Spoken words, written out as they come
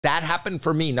That happened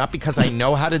for me, not because I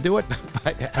know how to do it.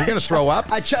 Are you going to throw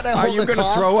up? I try to Are you going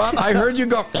to throw up? I heard you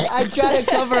go. I try to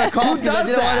cover a cough. Who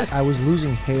does that? I was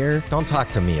losing hair. Don't talk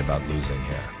to me about losing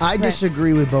hair. I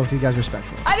disagree with both of you guys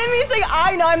respectfully. I didn't mean to say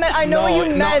I know. I meant I know what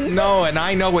you meant. No, and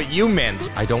I know what you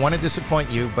meant. I don't want to disappoint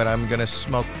you, but I'm going to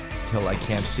smoke till I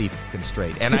can't see fucking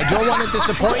straight. And I don't want to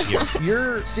disappoint you.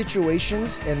 Your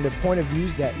situations and the point of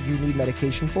views that you need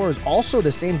medication for is also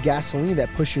the same gasoline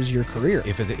that pushes your career.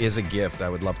 If it is a gift, I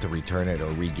would love to return it or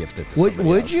re-gift it to somebody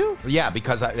Would else. you? Yeah,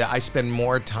 because I spend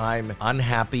more time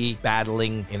unhappy,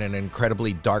 battling in an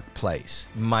incredibly dark place.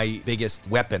 My biggest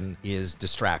weapon is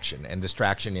distraction, and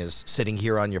distraction is sitting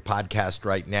here on your podcast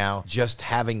right now, just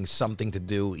having something to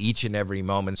do each and every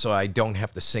moment so I don't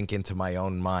have to sink into my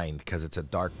own mind because it's a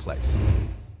dark place.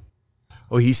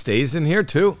 Oh, he stays in here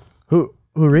too. Who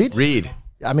Reed? Reed.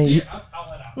 I mean,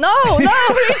 No, Reed,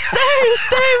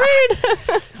 stay,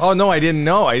 Reed. Oh no, I didn't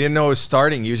know. I didn't know it was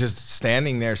starting. You were just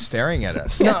standing there staring at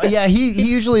us. no, yeah, he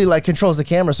usually like controls the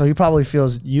camera, so he probably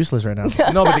feels useless right now.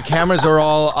 No, but the cameras are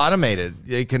all automated.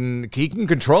 He can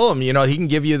control them. You know, he can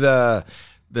give you the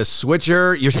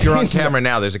switcher. You're on camera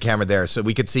now. There's a camera there, so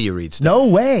we could see you, Reed. No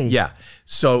way. Yeah.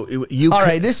 So you. All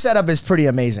right, this setup is pretty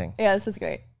amazing. Yeah, this is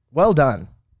great. Well done.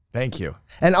 Thank you.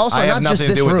 And also, I have not just nothing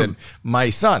to this do with room. it. My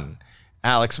son,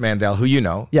 Alex Mandel, who you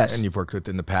know, Yes, and you've worked with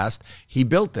in the past, he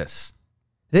built this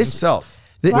This himself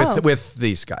Wow. with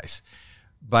these guys.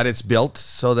 But it's built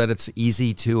so that it's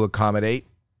easy to accommodate,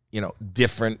 you know,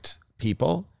 different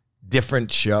people,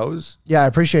 different shows. Yeah, I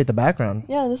appreciate the background.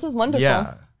 Yeah, this is wonderful.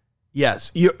 Yeah.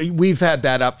 Yes. We've had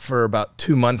that up for about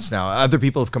 2 months now. Other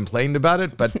people have complained about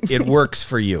it, but it works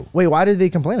for you. Wait, why did they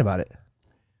complain about it?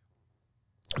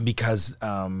 Because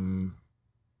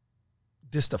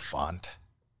just the font.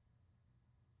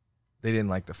 They didn't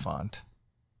like the font.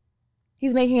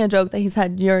 He's making a joke that he's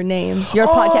had your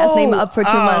podcast name up for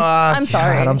 2 months. I'm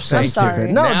sorry. God, I'm so sorry.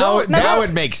 stupid. No, now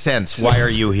it makes sense. Why are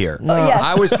you here? Yes.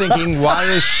 I was thinking, why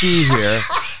is she here?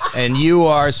 And you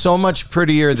are so much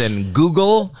prettier than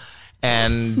Google.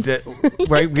 And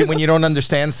right when you don't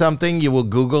understand something, you will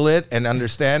Google it and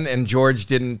understand. And George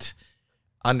didn't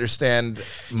understand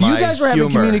my You guys were having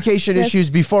humor. communication issues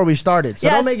before we started, so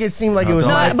Yes. don't make it seem like it was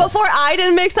don't. my fault. Before I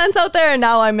didn't make sense out there, and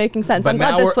now I'm making sense. I'm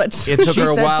glad this switched. It took She her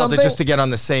a said while something? just to get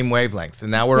on the same wavelength, and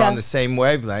now we're Yeah. on the same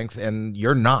wavelength, and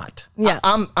you're not. Yeah.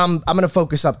 I'm gonna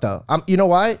focus up though. You know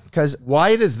why? Because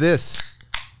Why does this?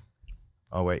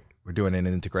 Oh wait, we're doing an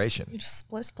integration. You just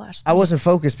split splash. I wasn't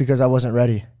focused because I wasn't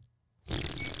ready.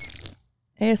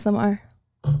 ASMR.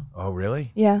 Oh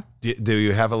really? Yeah. Do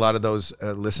you have a lot of those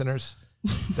listeners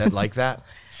that like that?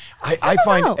 I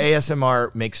find know.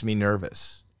 ASMR makes me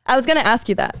nervous. I was going to ask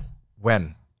you that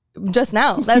When? just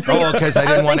now. That's Oh, because I was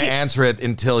didn't want to thinking- answer it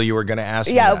until you were going to ask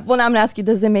me Yeah, that. well, now I'm going to ask you,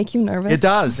 does it make you nervous? It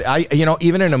does. You know,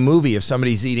 even in a movie, if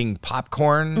somebody's eating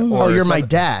popcorn or Oh, you're my some-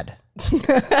 dad.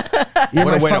 You're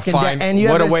What my a way to fucking find! dad. And you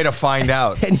What have a way to this- find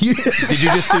out! And you Did you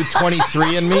just do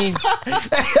 23 and me?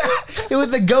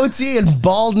 with the goatee and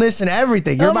baldness and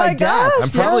everything. You're Oh my my dad. gosh. I'm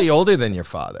probably older than your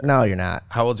father. No, you're not.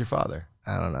 How old's your father?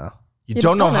 I don't know. You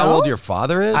don't know don't how know? old your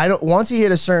father is? I don't. Once he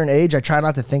hit a certain age, I try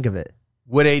not to think of it.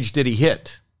 What age did he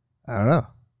hit? I don't know.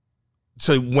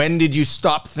 So when did you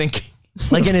stop thinking?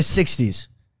 Like in his 60s.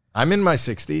 I'm in my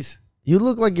 60s. You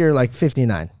look like you're like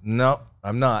 59. No,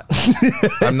 I'm not.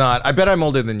 I'm not. I bet I'm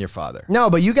older than your father. No,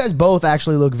 but you guys both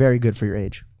actually look very good for your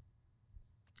age.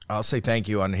 I'll say thank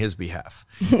you on his behalf.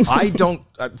 I don't.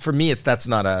 For me, that's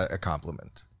not a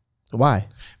compliment. Why?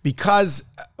 Because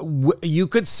you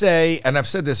could say, and I've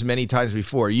said this many times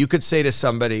before, you could say to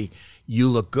somebody, you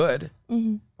look good,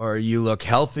 or you look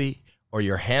healthy, or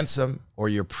you're handsome, or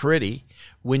you're pretty.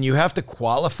 When you have to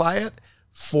qualify it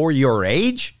for your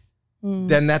age,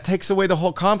 then that takes away the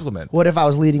whole compliment. What if I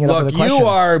was leading it up Look, with a question? you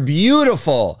are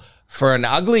beautiful for an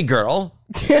ugly girl.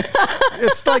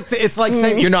 It's like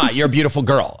saying you're not. You're a beautiful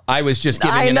girl. I was just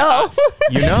giving. I know.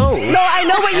 You know. No, I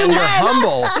know what you And meant. you're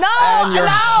humble. No, And you're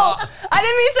I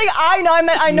didn't mean to say I know. I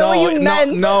meant I know what you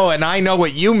meant. No, and I know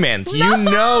what you meant. You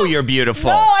know you're beautiful.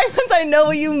 No, I meant I know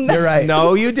what you meant. You're right.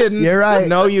 No, you didn't. You're right.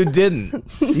 No, you didn't.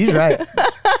 He's right.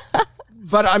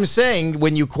 But I'm saying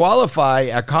when you qualify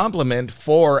a compliment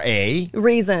for a,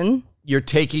 Reason. you're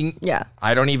taking. Yeah.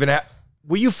 I don't even have.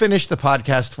 Will you finish the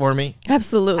podcast for me?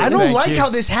 Absolutely. I don't Thank like you. how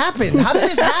this happened. How did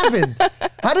this happen?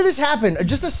 How did this happen?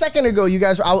 Just a second ago, you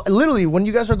guys, literally, when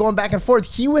you guys were going back and forth,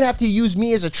 he would have to use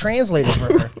me as a translator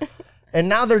for her. And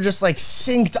now they're just like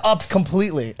synced up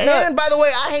completely. And by the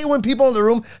way, I hate when people in the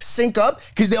room sync up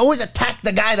because they always attack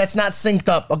the guy that's not synced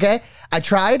up, okay? I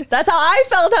tried. That's how I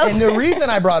felt out And there. the reason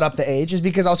I brought up the age is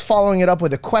because I was following it up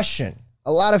with a question.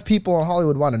 A lot of people in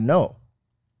Hollywood want to know.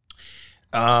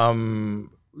 There's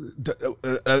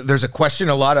a question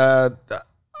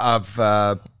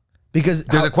Because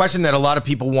there's a question that a lot of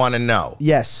people want to know.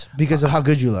 Yes, because of how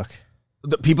good you look.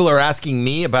 The people are asking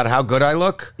me about how good I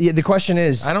look. Yeah, the question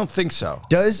is, I don't think so.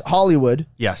 does Hollywood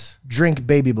Yes. drink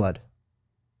baby blood?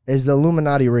 Is the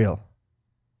Illuminati real?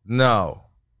 No.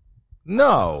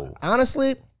 No.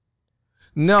 Honestly,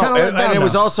 No. Kinda let down And it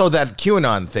was now. also that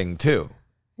QAnon thing too.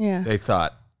 Yeah. They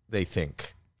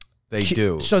think they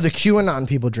do. So the QAnon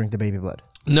people drink the baby blood.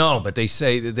 No, but they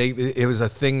say that it was a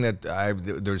thing that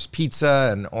there's pizza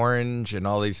and orange and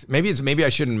all these. Maybe I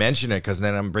shouldn't mention it because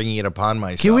then I'm bringing it upon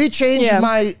myself. Can we change Yeah.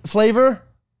 my flavor?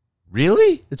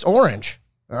 Really? It's orange.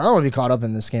 I don't want to be caught up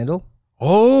in this scandal.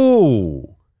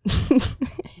 Oh.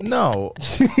 No.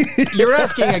 You're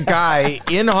asking a guy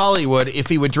in Hollywood if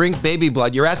he would drink baby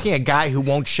blood. You're asking a guy who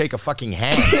won't shake a fucking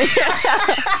hand.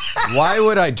 Why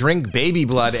would I drink baby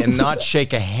blood and not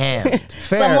shake a hand?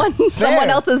 Fair. Someone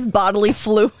else's bodily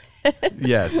fluid.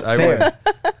 Yes, I Fair. would.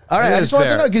 All right, It I is just wanted to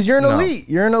fair. know because you're an No. elite.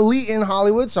 You're an elite in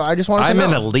Hollywood, so I just wanted I'm to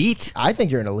an know. elite. I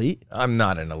think you're an elite. I'm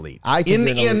not an elite. I think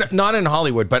you're an elite. Not in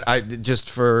Hollywood, but just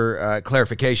for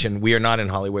clarification, we are not in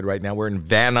Hollywood right now. We're in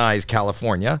Van Nuys,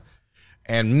 California,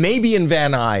 and maybe in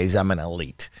Van Nuys I'm an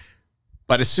elite.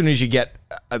 But as soon as you get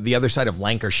the other side of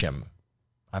Lancashire,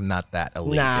 I'm not that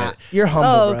elite. Nah, you're humble.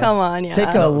 Oh, bro. come on. Yeah. Take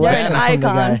a You're lesson an from the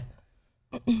icon.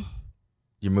 guy.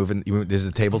 You're moving. Is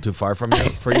the table too far from you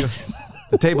for you?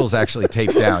 The table's actually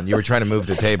taped down. You were trying to move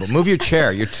the table. Move your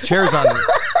chair. Your chair's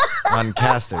on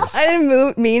casters. I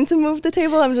didn't mean to move the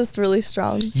table. I'm just really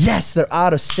strong. Yes, they're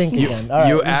out of sync again. All right,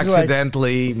 You this is why-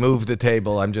 accidentally moved the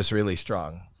table. I'm just really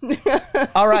strong.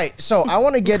 All right, so I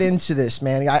want to get into this,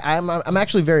 man. I'm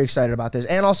actually very excited about this,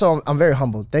 and also I'm very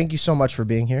humbled. Thank you so much for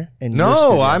being here. In your No,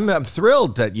 studio. I'm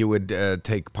thrilled that you would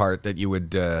take part. That you would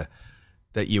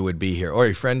be here. Or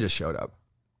your friend just showed up.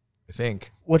 I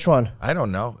think. Which one? I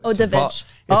don't know. Oh, It's a bald-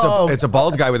 Davidge. It's a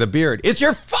bald guy with a beard. It's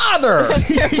your father.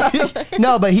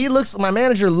 No, but he looks. My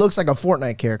manager looks like a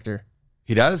Fortnite character.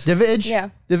 He does. Davidge. Yeah.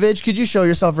 Davidge, could you show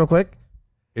yourself real quick?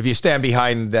 If you stand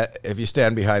behind that,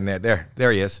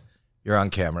 there he is. You're on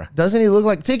camera. Doesn't he look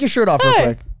like? Take your shirt off real Hey.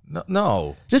 quick.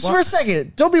 No. Just for a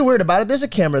second. Don't be weird about it. There's a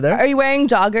camera there. Are you wearing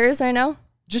joggers right now?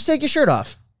 Just take your shirt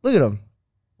off. Look at him.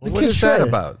 The What kid's is that shredded.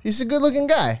 about? He's a good-looking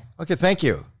guy. Okay, thank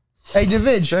you. Hey,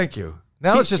 Davidge. Thank you.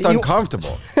 Now it's just You-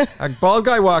 uncomfortable. A bald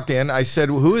guy walked in. I said,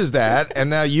 "Who is that?" And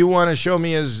now you want to show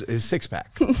me his six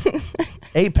pack.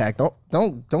 8-pack.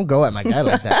 Don't go at my guy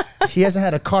like that. He hasn't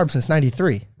had a carb since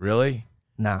 '93. Really?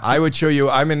 Nah. I would show you.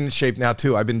 I'm in shape now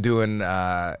too. I've been doing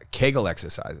Kegel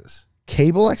exercises.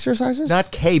 Cable exercises?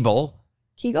 Not cable.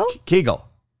 Kegel? Kegel.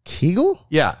 Kegel?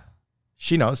 Yeah.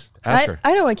 She knows. Ask her.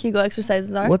 I know what Kegel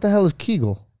exercises are. What the hell is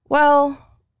Kegel? Well,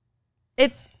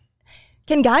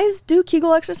 can guys do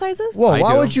Kegel exercises? Whoa, I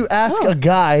why do. would you ask a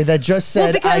guy that just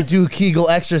said, because- I do Kegel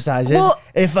exercises,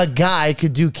 if a guy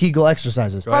could do Kegel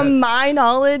exercises? Go ahead. From my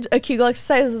knowledge, a Kegel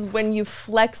exercise is when you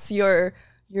flex your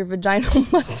vaginal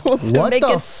muscles to What make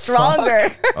the it stronger.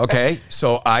 Okay,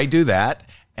 so I do that,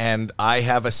 and I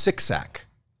have a six sack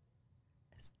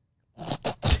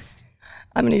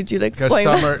I'm gonna need you to because explain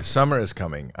that. summer is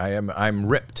coming. I'm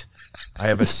ripped. I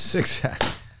have a six sack.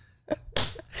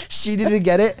 She didn't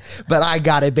get it, but I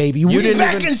got it, baby. We didn't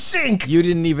back even- in sync. You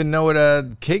didn't even know what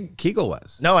a Kegel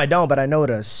was. No, I don't, but I know what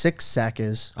a 6-sack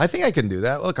is. I think I can do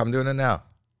that. Look, I'm doing it now.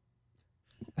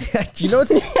 Do you know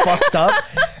what's fucked up?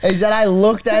 Is that I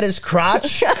looked at his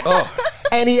crotch Oh,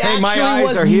 and he Hey, my actually eyes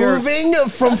was are here. moving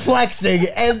from flexing,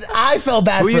 and I felt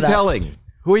bad who are for you that. telling?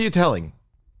 Who are you telling?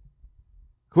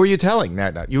 Who are you telling?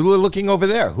 No, you were looking over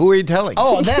there. Who are you telling?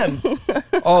 Oh, them.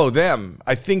 Oh, them.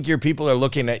 I think your people are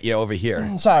looking at you over here.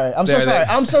 I'm sorry. I'm so There, sorry. there.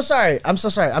 I'm so sorry. I'm so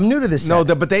sorry. I'm new to this. No,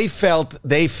 set. but they felt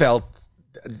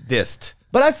dissed.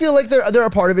 But I feel like they're a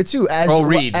part of it too. As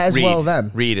Reed. well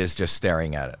them. Reed is just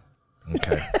staring at it.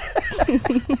 Okay.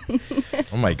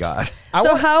 Oh my God.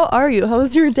 So how are you?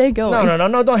 How's your day going?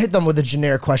 No. Don't hit them with a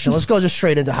generic question. Let's go just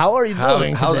straight into how are you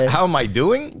doing today? How am I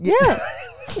doing? Yeah.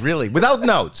 Really? Without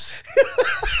notes.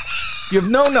 You have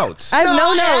no notes. I have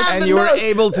no I notes. have and the you were notes.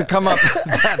 able to come up with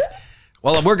that.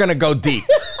 Well, we're going to go deep.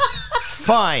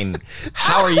 Fine.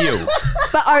 How are you?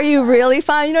 But are you really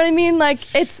fine? You know what I mean? Like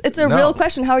it's a No. real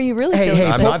question. How are you really Hey, feeling? hey,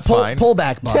 I'm pull, not pull, fine. pull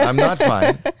back, Bob. I'm not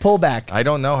fine. Pull back. I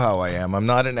don't know how I am. I'm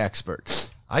not an expert.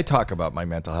 I talk about my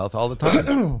mental health all the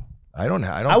time. I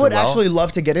would I actually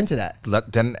love to get into that.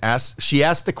 She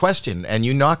asked the question, and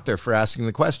you knocked her for asking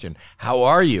the question. How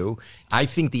are you? I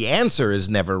think the answer is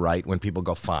never right when people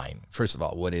go fine. First of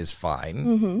all, what is fine?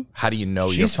 Mm-hmm. How do you know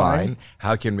She's you're fine? fine.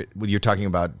 How can you're talking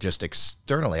about just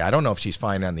externally? I don't know if she's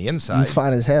fine on the inside. You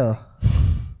fine as hell.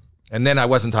 And then I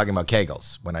wasn't talking about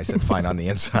Kegels when I said fine on the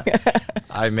inside.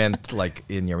 I meant like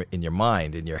in your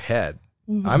mind, in your head.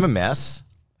 I'm a mess.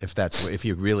 If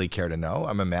you really care to know,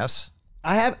 I'm a mess.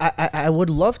 I would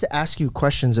love to ask you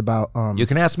questions about you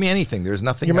can ask me anything. There's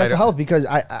nothing your mental health, because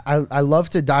I love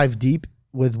to dive deep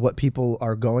with what people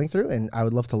are going through, and I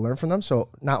would love to learn from them. So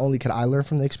not only could I learn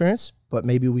from the experience, but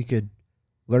maybe we could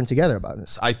learn together about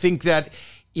it. I think that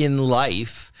in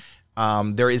life,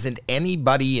 there isn't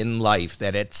anybody in life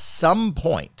that at some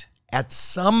point,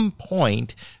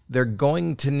 they're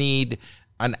going to need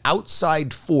an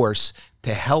outside force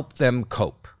to help them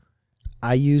cope.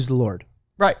 I use the Lord.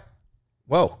 Right.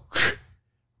 Whoa.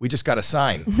 We just got a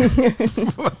sign.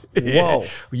 Whoa.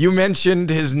 You mentioned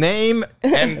his name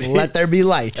and let there be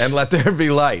light. And let there be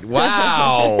light.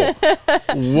 Wow.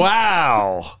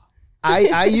 Wow.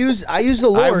 I use the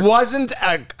Lord. I wasn't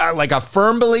like a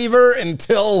firm believer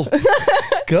until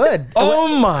good.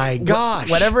 Oh my gosh.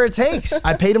 Whatever it takes.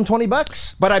 I paid him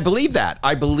 $20. But I believe that.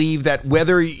 I believe that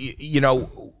whether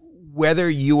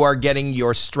you are getting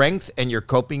your strength and your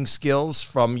coping skills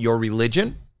from your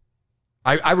religion,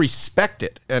 I respect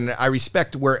it, and I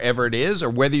respect wherever it is,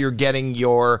 or whether you're getting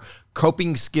your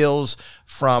coping skills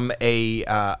from a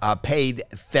paid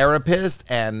therapist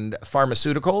and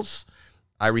pharmaceuticals.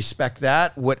 I respect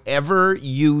that. Whatever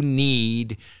you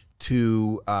need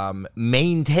to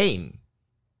maintain,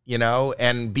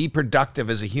 and be productive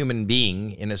as a human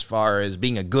being, in as far as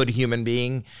being a good human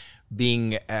being,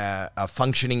 being a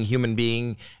functioning human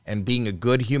being, and being a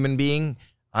good human being,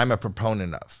 I'm a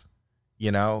proponent of.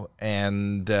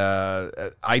 And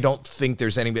I don't think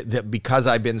there's anybody, because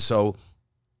I've been so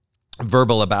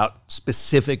verbal about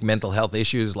specific mental health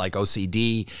issues like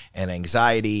OCD and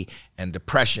anxiety and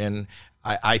depression,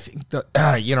 I think that,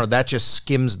 that just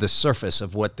skims the surface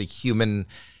of what the human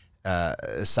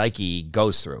psyche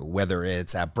goes through, whether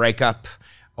it's a breakup,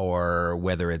 or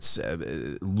whether it's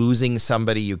losing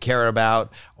somebody you care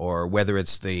about, or whether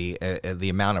it's the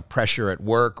amount of pressure at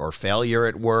work, or failure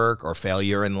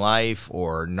in life,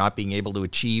 or not being able to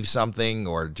achieve something,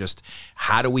 or just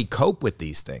how do we cope with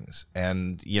these things?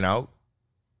 And,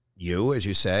 you, as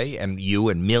you say, and you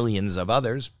and millions of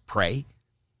others pray,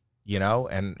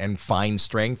 and find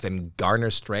strength and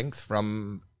garner strength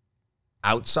from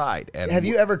outside. And have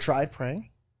you ever tried praying?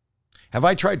 Have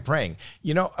I tried praying?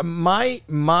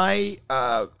 My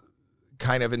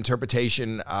kind of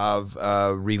interpretation of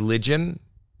religion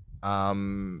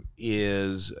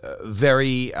is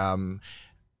very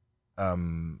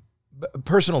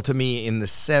personal to me, in the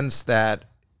sense that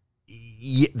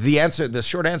the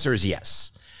short answer is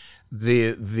yes.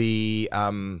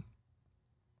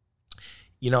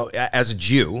 As a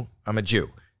Jew, I'm a Jew.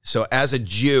 So as a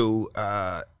Jew,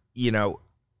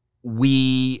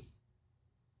 we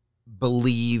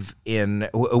believe in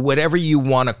whatever you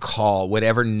want to call,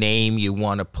 whatever name you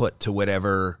want to put to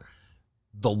whatever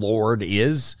the Lord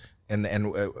is, and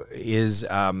is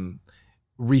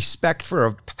respect for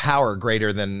a power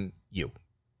greater than you,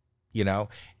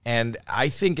 and I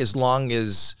think as long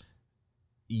as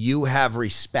you have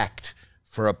respect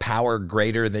for a power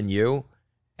greater than you,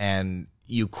 and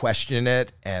you question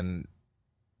it and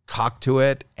talk to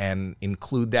it and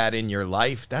include that in your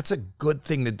life, that's a good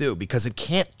thing to do, because it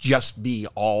can't just be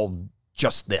all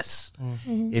just this.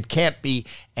 Mm-hmm. It can't be,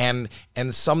 and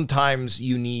sometimes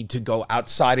you need to go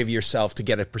outside of yourself to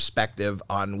get a perspective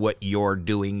on what you're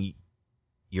doing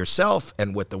yourself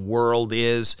and what the world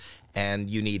is, and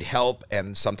you need help,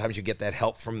 and sometimes you get that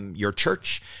help from your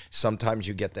church, sometimes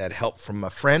you get that help from a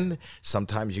friend,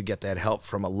 sometimes you get that help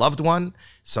from a loved one,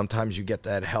 sometimes you get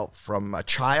that help from a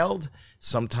child.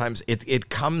 Sometimes it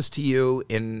comes to you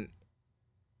in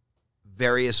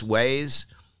various ways,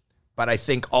 but I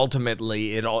think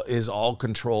ultimately it is all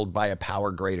controlled by a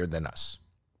power greater than us.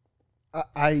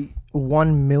 I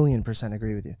 1,000,000%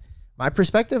 agree with you. My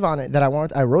perspective on it that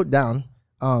I wrote down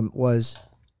was,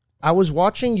 I was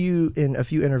watching you in a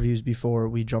few interviews before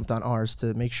we jumped on ours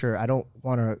to make sure I don't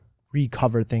want to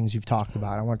recover things you've talked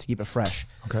about. I want to keep it fresh.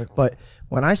 Okay. But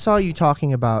when I saw you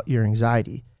talking about your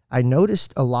anxiety, I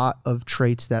noticed a lot of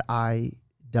traits that I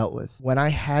dealt with. When I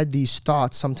had these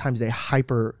thoughts, sometimes they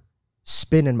hyper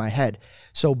spin in my head.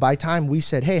 So by the time we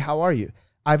said, hey, how are you?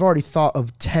 I've already thought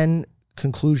of 10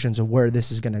 conclusions of where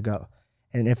this is going to go.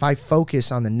 And if I focus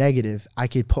on the negative, I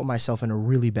could put myself in a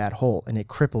really bad hole, and it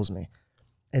cripples me.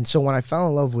 And so when I fell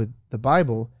in love with the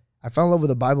Bible, I fell in love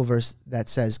with a Bible verse that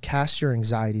says, cast your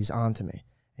anxieties onto me.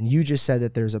 And you just said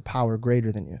that there's a power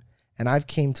greater than you. And I've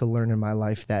came to learn in my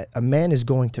life that a man is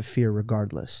going to fear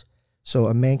regardless. So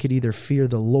a man could either fear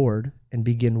the Lord and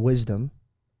begin wisdom,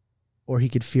 or he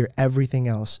could fear everything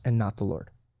else and not the Lord.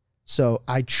 So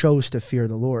I chose to fear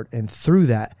the Lord. And through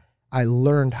that, I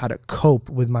learned how to cope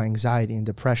with my anxiety and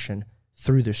depression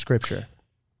through the scripture.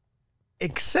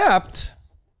 Except,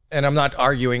 and I'm not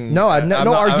arguing. No,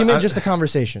 no argument, just a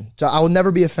conversation. So I will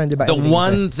never be offended by anything. The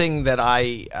one thing that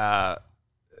I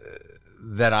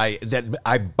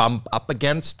bump up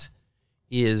against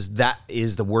is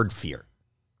the word fear.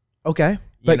 Okay,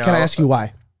 but can I ask you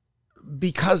why?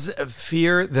 Because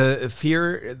fear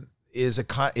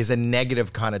is a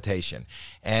negative connotation,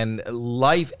 and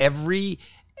life, everything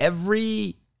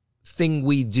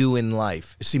we do in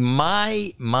life. See,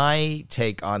 my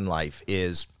take on life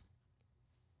is,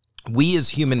 we as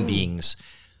human beings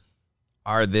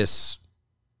are this,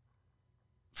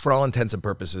 for all intents and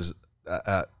purposes,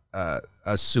 a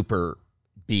super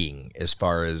being as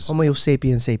far as Homo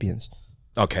sapiens sapiens.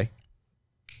 Okay.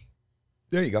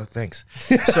 There you go. Thanks.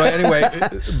 So anyway,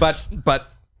 but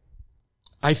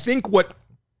I think what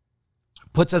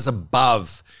puts us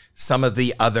above some of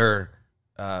the other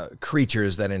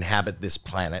creatures that inhabit this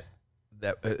planet,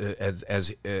 that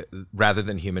as rather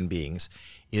than human beings,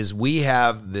 is we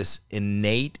have this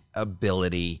innate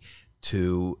ability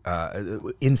to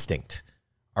instinct.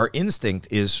 Our instinct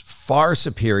is far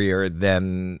superior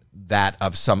than that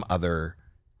of some other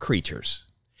creatures.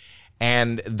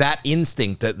 And that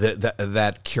instinct,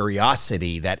 that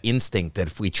curiosity, that instinct that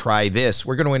if we try this,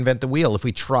 we're going to invent the wheel. If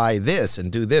we try this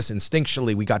and do this,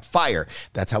 instinctually, we got fire.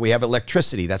 That's how we have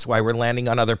electricity. That's why we're landing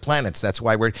on other planets. That's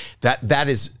why that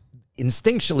is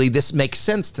instinctually, this makes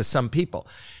sense to some people.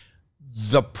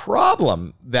 The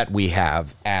problem that we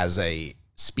have as a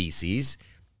species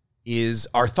is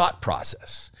our thought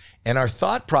process. And our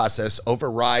thought process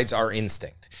overrides our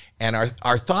instinct. And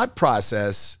our thought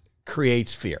process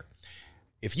creates fear.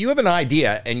 If you have an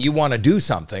idea and you want to do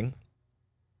something,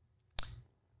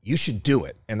 you should do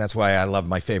it. And that's why I love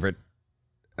my favorite,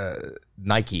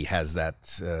 Nike has that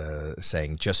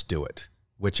saying, just do it,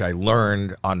 which I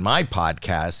learned on my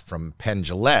podcast from Penn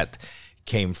Jillette,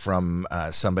 came from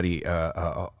somebody,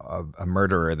 a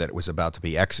murderer that was about to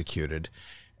be executed,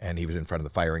 and he was in front of the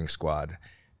firing squad.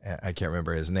 I can't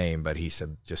remember his name, but he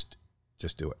said, just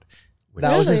do it.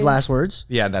 That was his last words?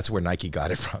 Yeah, that's where Nike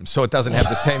got it from. So it doesn't have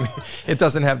the same, it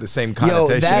doesn't have the same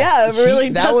connotation. It really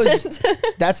doesn't.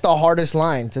 That's the hardest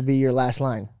line to be your last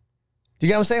line. Do you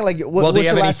get what I'm saying? Like, well, do you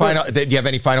have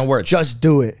any final words? Just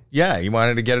do it. Yeah, he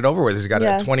wanted to get it over with. He's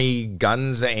got 20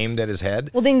 guns aimed at his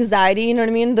head. Well, the anxiety, you know what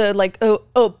I mean? The like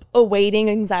awaiting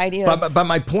anxiety. But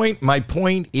my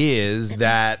point is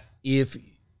that if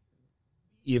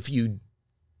you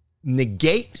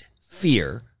negate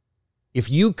fear, if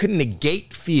you can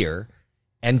negate fear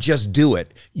and just do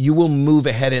it, you will move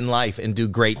ahead in life and do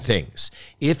great things.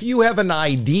 If you have an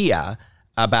idea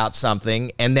about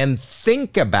something and then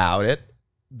think about it,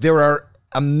 there are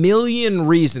a million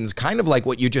reasons, kind of like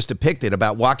what you just depicted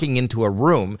about walking into a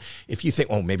room. If you think,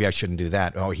 oh, maybe I shouldn't do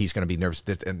that. Oh, he's going to be nervous,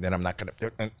 and then I'm not going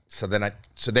to. So then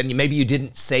maybe you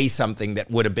didn't say something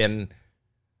that would have been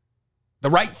the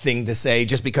right thing to say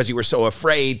just because you were so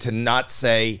afraid to not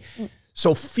say.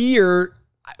 So fear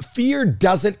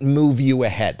doesn't move you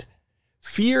ahead.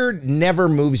 Fear never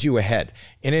moves you ahead.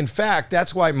 And in fact,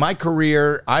 that's why my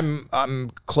career,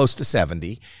 I'm close to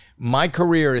 70. My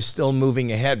career is still moving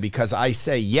ahead because I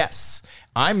say yes.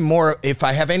 I'm more, if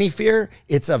I have any fear,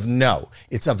 it's of no.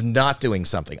 It's of not doing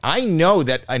something. I know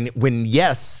that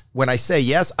when I say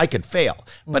yes, I could fail.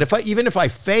 But even if I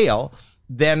fail,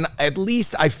 then at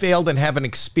least I failed and have an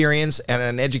experience and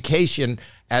an education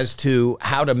as to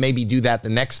how to maybe do that the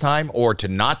next time or to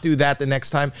not do that the next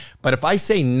time. But if I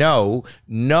say no,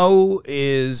 no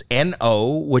is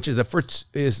N-O, which is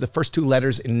the first two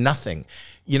letters in nothing.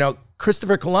 You know,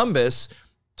 Christopher Columbus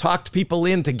talked people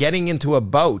into getting into a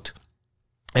boat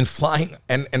and flying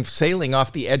and sailing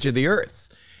off the edge of the earth.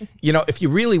 You know, if you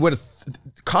really would have,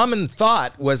 common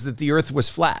thought was that the earth was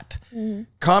flat.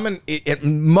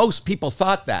 Most people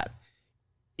thought that.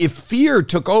 If fear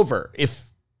took over, if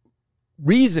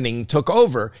reasoning took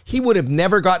over, he would have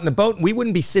never gotten the boat and we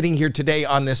wouldn't be sitting here today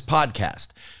on this podcast.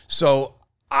 So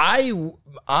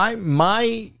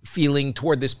my feeling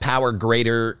toward this power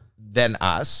greater than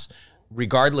us,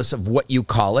 regardless of what you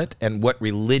call it and what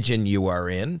religion you are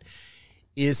in,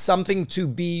 is something to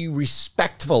be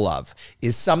respectful of,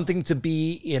 is something to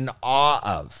be in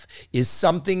awe of, is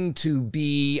something to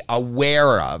be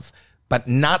aware of, but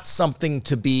not something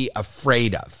to be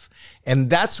afraid of. And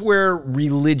that's where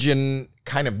religion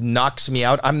kind of knocks me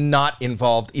out. I'm not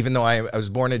involved, even though I was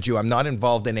born a Jew, I'm not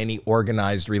involved in any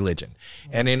organized religion.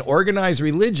 And in organized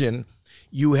religion,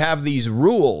 you have these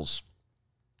rules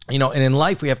You know, and in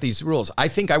life we have these rules. I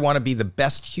think I want to be the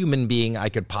best human being I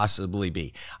could possibly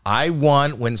be. I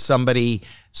want, when somebody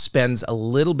spends a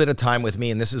little bit of time with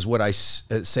me, and this is what I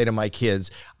say to my kids,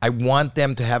 I want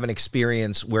them to have an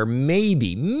experience where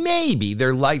maybe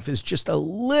their life is just a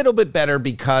little bit better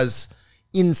because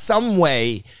in some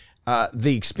way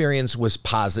the experience was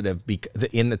positive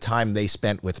in the time they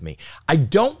spent with me. I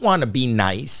don't want to be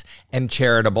nice and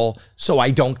charitable so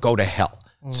I don't go to hell.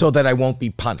 So that I won't be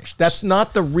punished. That's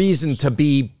not the reason to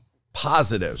be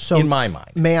positive, in my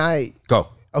mind. May I? Go.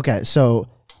 Okay, so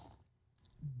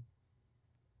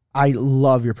I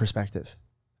love your perspective.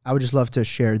 I would just love to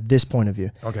share this point of view.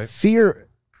 Okay. Fear,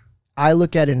 I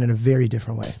look at it in a very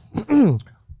different way.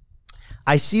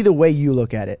 I see the way you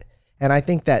look at it. And I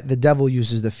think that the devil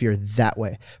uses the fear that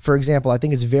way. For example, I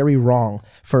think it's very wrong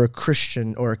for a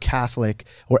Christian or a Catholic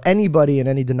or anybody in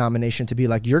any denomination to be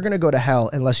like, you're going to go to hell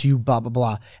unless you blah, blah,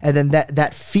 blah. And then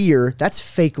that fear, that's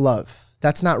fake love.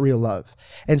 That's not real love.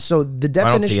 And so the definition—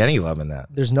 I don't see any love in that.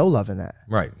 There's no love in that.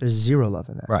 Right. There's zero love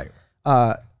in that. Right.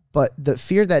 But the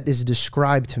fear that is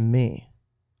described to me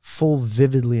full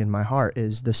vividly in my heart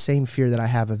is the same fear that I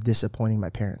have of disappointing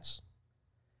my parents.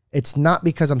 It's not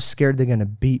because I'm scared they're going to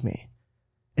beat me.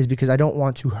 Is because I don't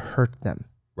want to hurt them.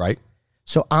 Right.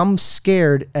 So I'm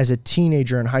scared as a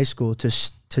teenager in high school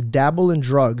to dabble in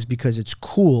drugs because it's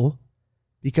cool,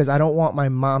 because I don't want my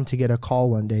mom to get a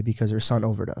call one day because her son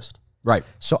overdosed. Right.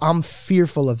 So I'm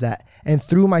fearful of that. And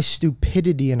through my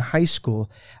stupidity in high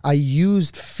school, I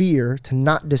used fear to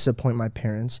not disappoint my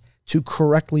parents, to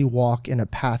correctly walk in a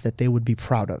path that they would be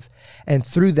proud of. And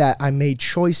through that, I made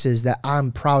choices that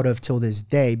I'm proud of till this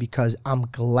day because I'm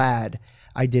glad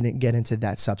I didn't get into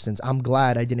that substance. I'm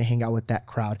glad I didn't hang out with that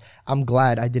crowd. I'm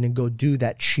glad I didn't go do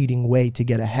that cheating way to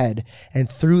get ahead. And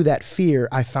through that fear,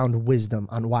 I found wisdom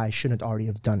on why I shouldn't already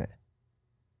have done it.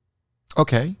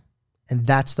 Okay. And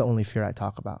that's the only fear I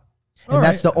talk about. And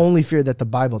that's the only fear that the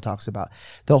Bible talks about.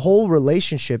 The whole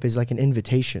relationship is like an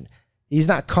invitation. He's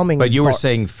not coming. But you were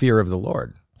saying fear of the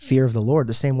Lord. Fear of the Lord,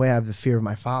 the same way I have the fear of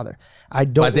my father. I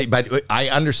don't. But I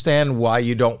understand why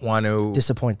you don't want to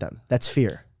disappoint them. That's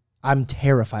fear. I'm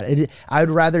terrified.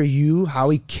 I'd rather you,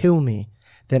 Howie, kill me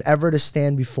than ever to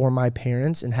stand before my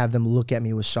parents and have them look at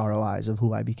me with sorrow eyes of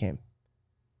who I became.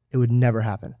 It would never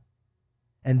happen.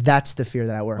 And that's the fear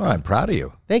that I work on. I'm proud of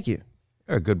you. Thank you.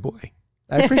 You're a good boy.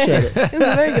 I appreciate it. He's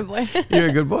a very good boy. You're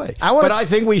a good boy. But I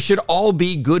think we should all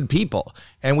be good people.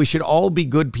 And we should all be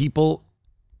good people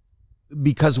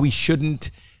because we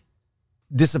shouldn't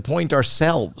disappoint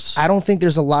ourselves. I don't think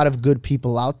there's a lot of good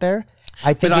people out there.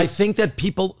 I think that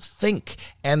people think,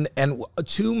 and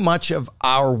too much of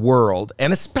our world,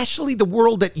 and especially the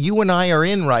world that you and I are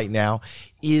in right now,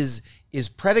 is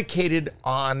predicated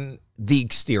on the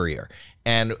exterior.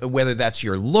 And whether that's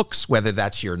your looks, whether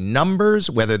that's your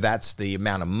numbers, whether that's the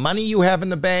amount of money you have in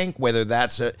the bank,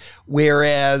 whereas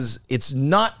it's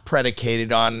not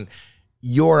predicated on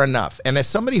you're enough. And as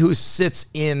somebody who sits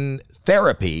in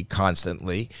therapy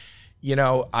constantly, you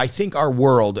know, I think our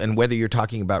world, and whether you're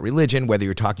talking about religion, whether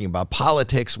you're talking about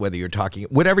politics,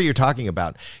 whatever you're talking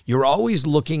about, you're always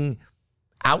looking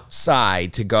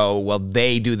outside to go, well,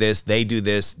 they do this, they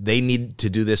need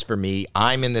to do this for me,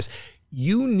 I'm in this.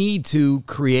 You need to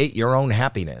create your own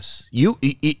happiness. There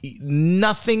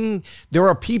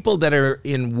are people that are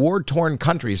in war-torn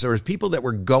countries. There are people that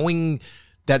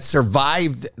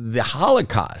survived the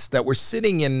Holocaust, that were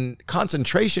sitting in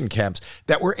concentration camps,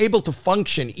 that were able to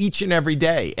function each and every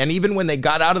day. And even when they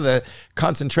got out of the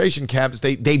concentration camps,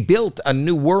 they built a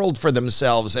new world for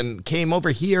themselves and came over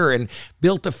here and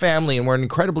built a family and were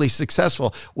incredibly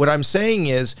successful. What I'm saying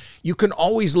is you can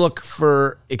always look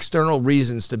for external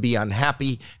reasons to be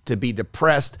unhappy, to be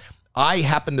depressed. I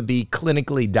happen to be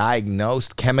clinically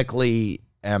diagnosed, chemically,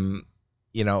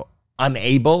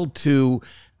 unable to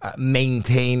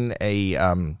maintain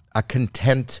a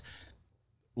content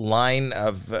line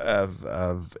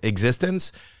of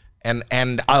existence,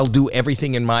 and I'll do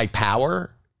everything in my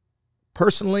power,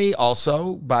 personally,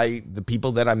 also by the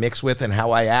people that I mix with and how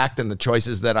I act and the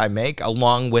choices that I make,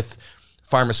 along with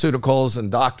pharmaceuticals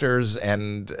and doctors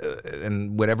and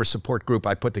whatever support group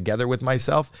I put together with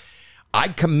myself. I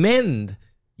commend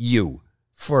you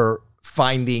for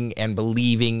finding and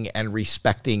believing and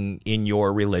respecting in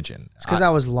your religion. It's because I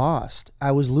was lost.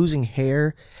 I was losing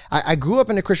hair. I grew up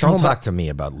in a Christian home. Don't talk to me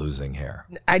about losing hair.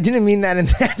 I didn't mean that in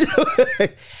that way.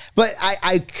 But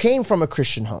I came from a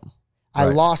Christian home. I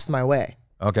lost my way.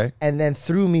 Okay. And then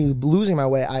through me losing my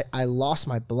way, I lost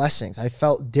my blessings. I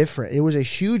felt different. It was a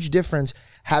huge difference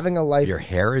having a life. Your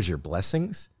hair is your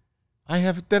blessings?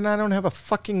 Then I don't have a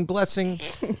fucking blessing.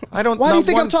 I don't. Why do you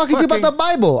think I'm talking to you about the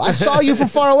Bible? I saw you from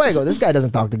far away. I go, this guy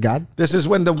doesn't talk to God. This is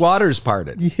when the waters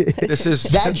parted. This is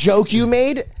that joke you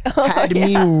made had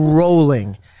me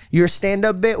rolling. Your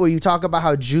stand-up bit where you talk about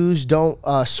how Jews don't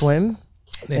swim,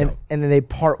 and then they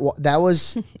part. That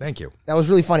was thank you. That was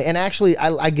really funny. And actually,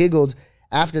 I giggled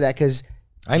after that because.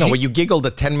 I know. Well, you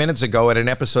giggled 10 minutes ago at an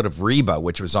episode of Reba,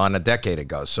 which was on a decade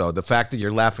ago. So the fact that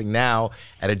you're laughing now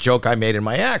at a joke I made in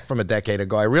my act from a decade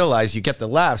ago, I realize you get the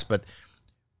laughs, but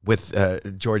with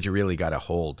George, you really got to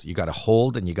hold. You got to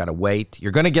hold and you got to wait.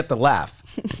 You're going to get the laugh,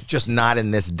 just not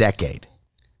in this decade.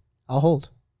 I'll hold.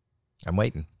 I'm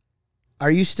waiting.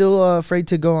 Are you still afraid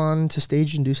to go on to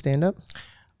stage and do stand-up?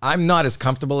 I'm not as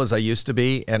comfortable as I used to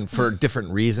be, and for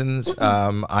different reasons.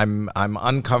 I'm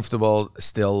uncomfortable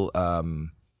still.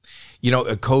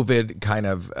 COVID kind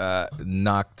of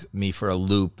knocked me for a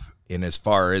loop in as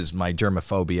far as my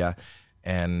germophobia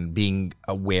and being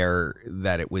aware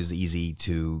that it was easy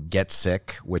to get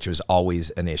sick, which was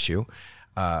always an issue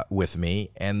with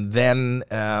me. And then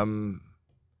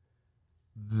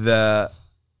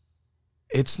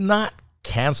it's not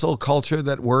cancel culture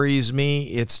that worries me.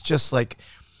 It's just like,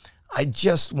 I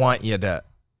just want to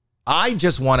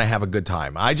have a good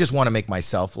time. I just want to make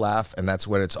myself laugh, and that's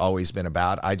what it's always been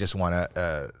about. I just want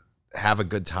to have a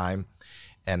good time,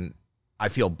 and I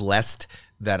feel blessed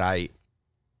that I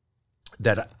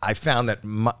found that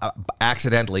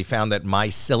accidentally found that my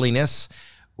silliness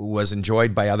was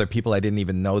enjoyed by other people. I didn't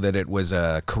even know that it was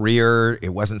a career.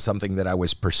 It wasn't something that I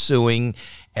was pursuing,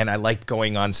 and I liked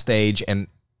going on stage. And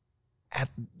at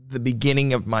the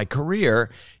beginning of my career,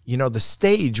 the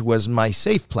stage was my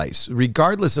safe place,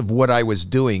 regardless of what I was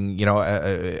doing.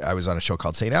 I was on a show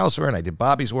called St. Elsewhere, and I did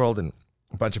Bobby's World and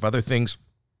a bunch of other things.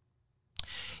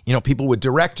 People would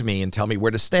direct me and tell me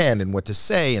where to stand and what to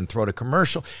say and throw to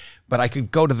commercial, but I could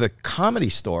go to the Comedy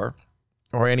Store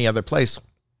or any other place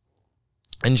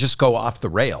and just go off the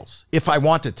rails if I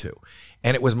wanted to.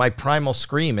 And it was my primal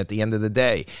scream at the end of the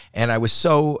day. And I was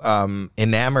so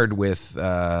enamored with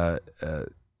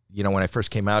when I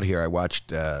first came out here, I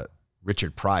watched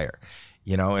Richard Pryor,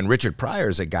 and Richard Pryor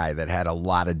is a guy that had a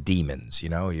lot of demons. He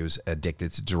was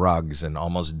addicted to drugs and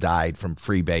almost died from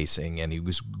freebasing, and he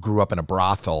grew up in a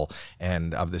brothel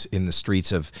and in the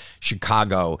streets of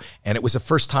Chicago. And it was the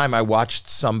first time I watched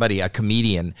a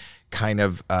comedian kind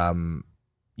of,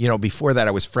 before that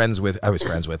I was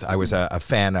a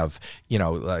fan of,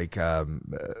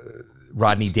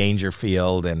 Rodney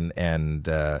Dangerfield and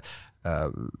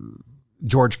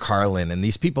George Carlin and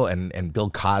these people and Bill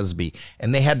Cosby,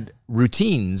 and they had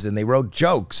routines and they wrote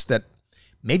jokes that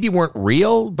maybe weren't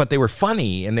real, but they were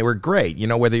funny and they were great.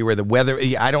 Whether you were the weather,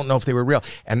 I don't know if they were real.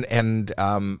 And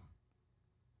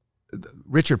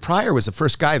Richard Pryor was the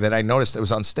first guy that I noticed that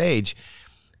was on stage,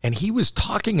 and he was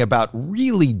talking about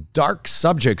really dark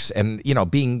subjects and,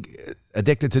 being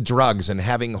addicted to drugs and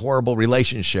having horrible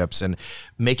relationships and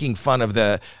making fun of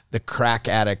the crack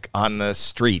addict on the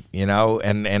street,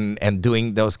 and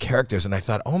doing those characters. And I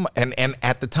thought, oh my, and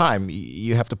at the time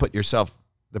you have to put yourself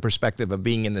the perspective of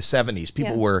being in the 70s.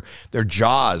 People their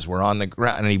jaws were on the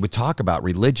ground, and he would talk about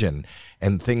religion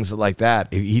and things like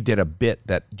that. He did a bit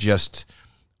that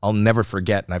I'll never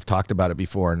forget. And I've talked about it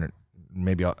before, and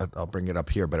maybe I'll bring it up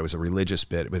here, but it was a religious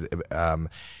bit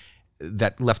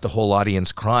that left the whole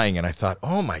audience crying. And I thought,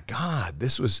 oh my God,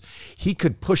 he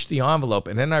could push the envelope.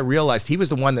 And then I realized he was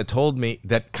the one that told me,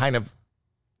 that kind of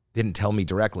didn't tell me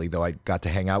directly, though I got to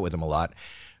hang out with him a lot.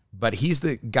 But he's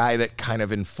the guy that kind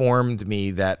of informed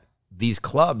me that these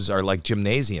clubs are like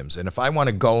gymnasiums. And if I want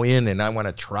to go in and I want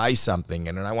to try something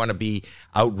and I want to be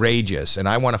outrageous and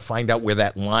I want to find out where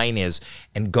that line is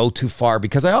and go too far,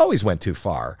 because I always went too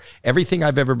far. Everything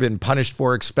I've ever been punished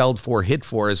for, expelled for, hit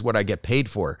for is what I get paid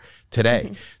for today.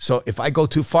 Mm-hmm. So if I go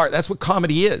too far, that's what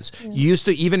comedy is. Yeah. You used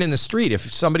to, even in the street, if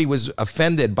somebody was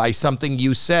offended by something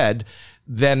you said,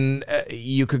 then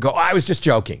you could go, oh, I was just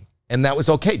joking. And that was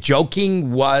okay.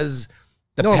 Joking was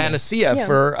the panacea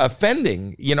for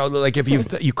offending. Like if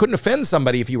you couldn't offend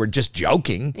somebody if you were just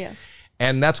joking. Yeah.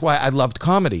 And that's why I loved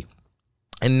comedy.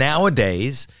 And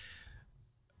nowadays,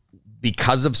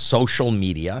 because of social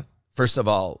media, first of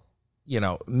all,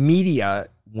 media,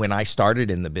 when I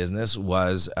started in the business,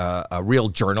 was a real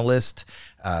journalist,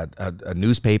 a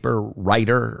newspaper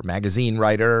writer, magazine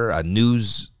writer, a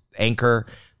news anchor.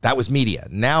 That was media.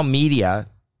 Now media,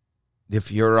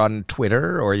 if you're on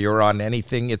Twitter or you're on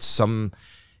anything, it's some,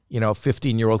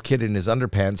 15-year-old kid in his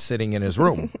underpants sitting in his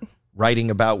room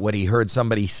writing about what he heard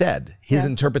somebody said, his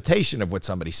interpretation of what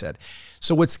somebody said.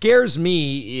 So what scares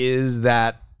me is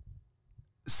that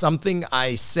something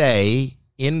I say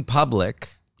in public,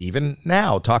 even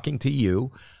now talking to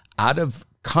you, out of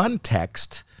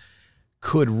context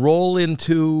could roll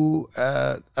into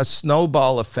a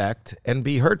snowball effect and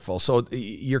be hurtful. So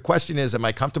your question is, am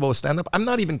I comfortable with stand-up? I'm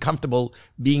not even comfortable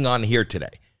being on here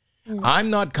today. I'm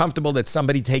not comfortable that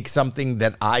somebody takes something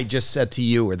that I just said to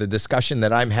you or the discussion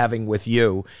that I'm having with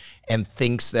you and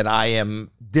thinks that I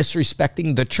am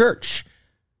disrespecting the church.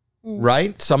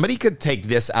 Right? Somebody could take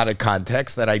this out of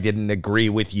context that I didn't agree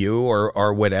with you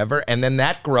or whatever, and then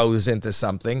that grows into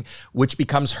something which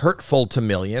becomes hurtful to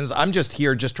millions. I'm just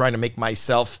here just trying to make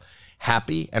myself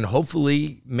happy and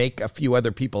hopefully make a few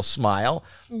other people smile.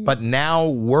 But now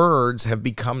words have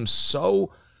become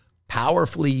so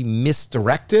powerfully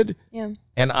misdirected,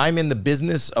 and I'm in the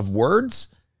business of words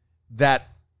that,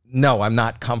 no, I'm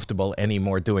not comfortable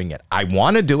anymore doing it. I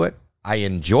want to do it. I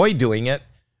enjoy doing it.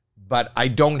 But I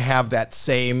don't have that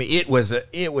same, it was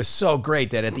so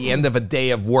great that at the end of a day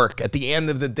of work, at the end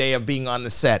of the day of being on the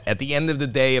set, at the end of the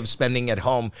day of spending at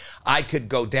home, I could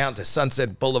go down to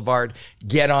Sunset Boulevard,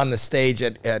 get on the stage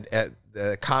at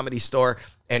the Comedy Store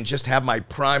and just have my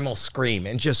primal scream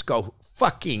and just go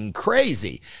fucking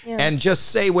crazy and just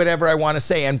say whatever I want to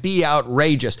say and be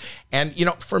outrageous. And, you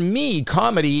know, for me,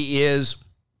 comedy is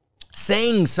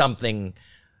saying something.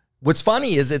 What's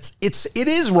funny is it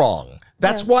is wrong.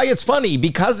 That's why it's funny,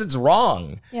 because it's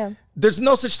wrong. There's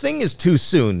no such thing as too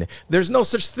soon. There's no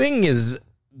such thing as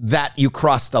that you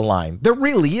crossed the line. There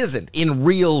really isn't in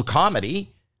real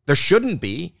comedy. There shouldn't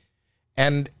be.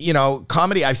 And, you know,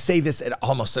 comedy, I say this at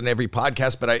almost on every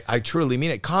podcast, but I truly mean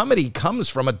it. Comedy comes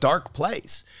from a dark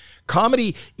place.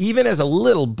 Comedy, even as a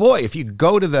little boy, if you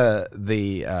go to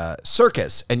the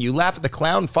circus and you laugh at the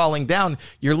clown falling down,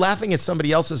 you're laughing at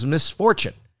somebody else's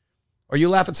misfortune. Or you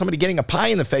laugh at somebody getting a pie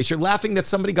in the face, you're laughing that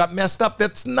somebody got messed up.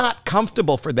 That's not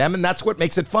comfortable for them, and that's what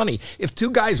makes it funny. If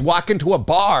two guys walk into a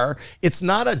bar, it's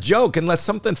not a joke unless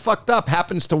something fucked up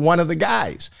happens to one of the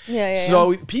guys.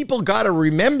 So people got to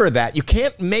remember that. You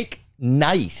can't make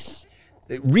nice.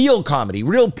 Real comedy,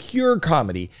 real pure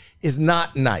comedy is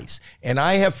not nice. And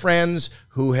I have friends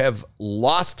who have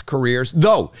lost careers,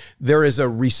 though there is a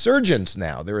resurgence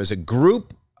now. There is a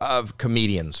group of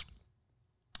comedians.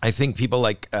 I think people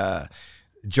like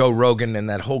Joe Rogan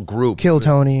and that whole group. Kill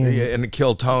Tony. And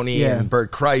Kill Tony and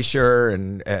Bert Kreischer.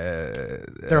 And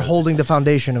they're holding the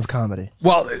foundation of comedy.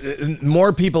 Well,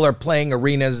 more people are playing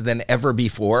arenas than ever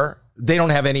before. They don't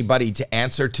have anybody to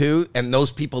answer to. And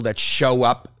those people that show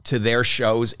up to their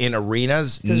shows in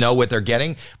arenas know what they're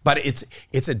getting. But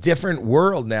it's a different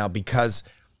world now because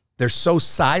they're so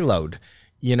siloed,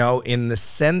 you know, in the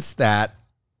sense that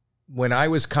when I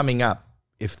was coming up,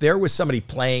 if there was somebody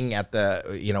playing at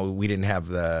the, you know, we didn't have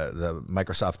the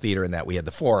Microsoft Theater and that, we had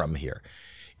the Forum here.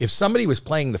 If somebody was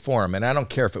playing the Forum, and I don't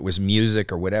care if it was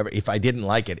music or whatever, if I didn't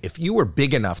like it, if you were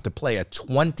big enough to play a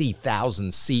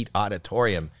 20,000 seat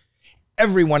auditorium,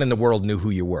 everyone in the world knew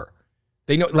who you were.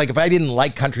 They know, like if I didn't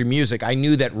like country music, I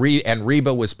knew that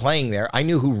Reba was playing there. I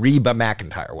knew who Reba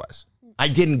McEntire was. I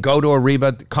didn't go to a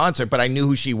Reba concert, but I knew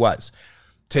who she was.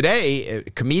 Today,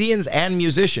 comedians and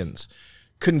musicians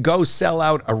can go sell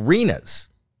out arenas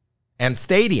and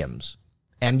stadiums,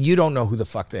 and you don't know who the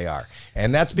fuck they are.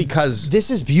 And that's because... This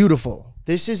is beautiful.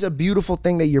 This is a beautiful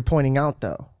thing that you're pointing out,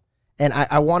 though. And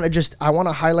I want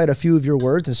to highlight a few of your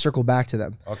words and circle back to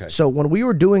them. Okay. So when we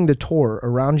were doing the tour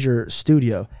around your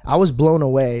studio, I was blown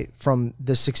away from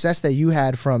the success that you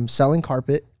had from selling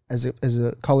carpet as a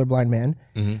colorblind man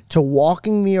to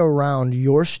walking me around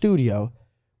your studio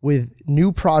with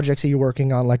new projects that you're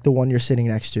working on, like the one you're sitting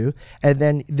next to. And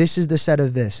then this is the set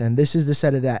of this, and this is the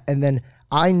set of that. And then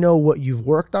I know what you've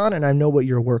worked on, and I know what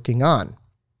you're working on.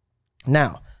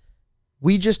 Now,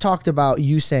 we just talked about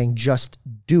you saying, just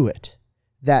do it.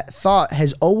 That thought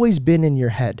has always been in your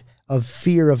head of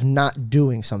fear of not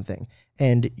doing something.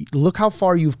 And look how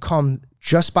far you've come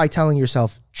just by telling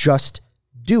yourself, just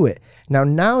do it.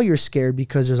 Now you're scared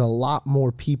because there's a lot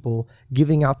more people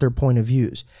giving out their point of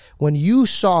views. When you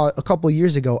saw a couple of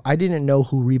years ago, I didn't know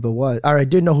who Reba was, or I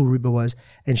did know who Reba was,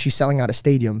 and she's selling out a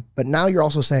stadium. But now you're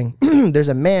also saying there's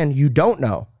a man you don't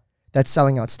know that's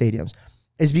selling out stadiums.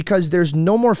 It's because there's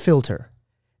no more filter.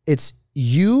 It's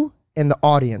you and the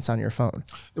audience on your phone.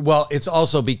 Well, it's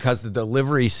also because the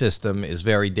delivery system is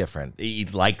very different.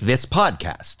 Like this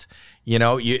podcast. You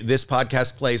know, this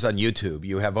podcast plays on YouTube.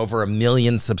 You have over 1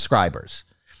 million subscribers.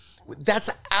 That's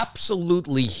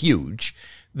absolutely huge.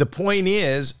 The point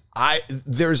is,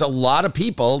 there's a lot of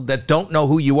people that don't know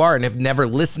who you are and have never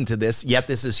listened to this, yet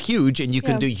this is huge, and you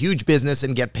can do huge business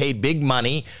and get paid big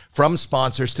money from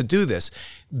sponsors to do this.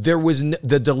 There was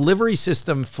the delivery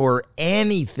system for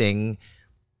anything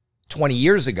 20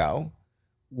 years ago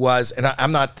was, and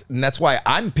I'm not, and that's why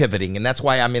I'm pivoting, and that's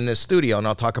why I'm in this studio, and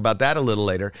I'll talk about that a little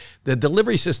later. The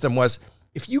delivery system was,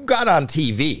 if you got on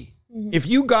TV, if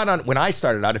you got on, when I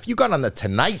started out, if you got on the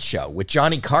Tonight Show with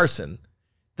Johnny Carson,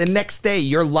 the next day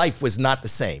your life was not the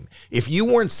same. If you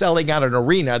weren't selling out an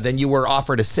arena, then you were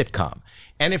offered a sitcom.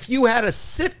 And if you had a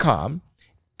sitcom,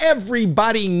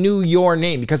 everybody knew your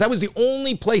name because that was the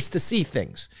only place to see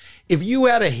things. If you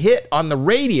had a hit on the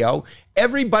radio,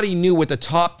 everybody knew what the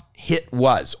top hit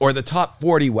was or the top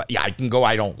 40 was. Yeah, I can go,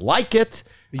 I don't like it.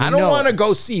 I don't want to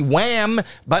go see Wham,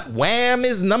 but Wham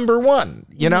is number one,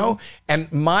 you know?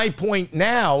 And my point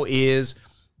now is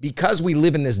because we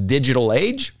live in this digital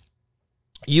age,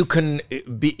 you can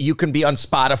be on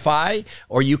Spotify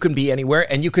or you can be anywhere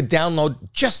and you could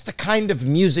download just the kind of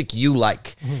music you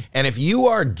like. And if you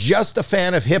are just a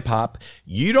fan of hip hop,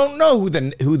 you don't know who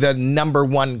the number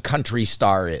one country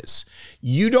star is.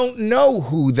 You don't know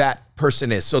who that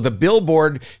person is. So the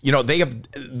Billboard, you know, they have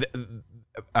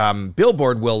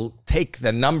Billboard will take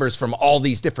the numbers from all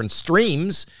these different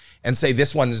streams and say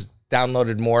this one's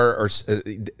downloaded more or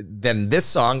than this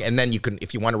song, and then you can,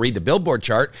 if you want to read the Billboard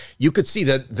chart, you could see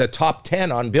the top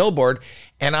 10 on Billboard.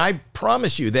 And I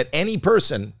promise you that any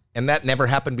person, and that never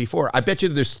happened before, I bet you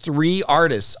there's 3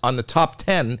 artists on the top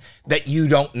 10 that you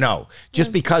don't know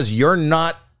just because you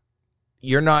don't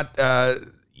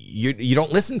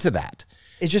listen to that.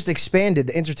 It's just expanded.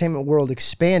 The entertainment world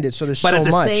expanded, so there's so much. But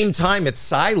at the same time, it's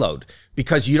siloed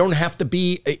because you don't have to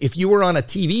be, if you were on a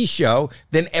TV show,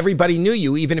 then everybody knew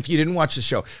you, even if you didn't watch the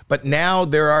show. But now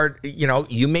there are, you know,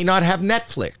 you may not have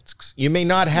Netflix. You may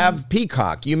not have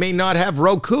Peacock. You may not have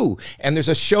Roku. And there's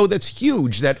a show that's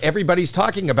huge that everybody's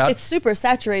talking about. It's super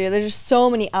saturated. There's just so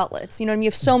many outlets. You know what I mean? You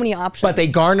have so many options. But they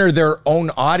garner their own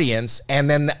audience. And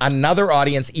then another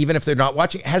audience, even if they're not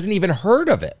watching, hasn't even heard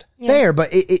of it. Yeah. Fair, but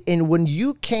and when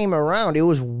you came around, it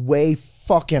was way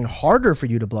fucking harder for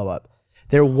you to blow up.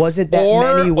 There wasn't that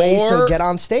many ways to get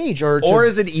on stage, or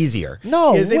is it easier?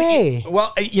 No way.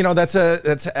 Well, you know, that's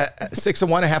a 6 of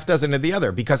one, a half dozen of the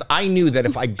other. Because I knew that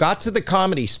if I got to the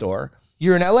Comedy Store,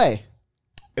 you're in LA.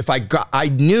 I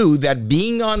knew that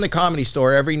being on the Comedy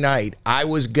Store every night, I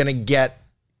was gonna get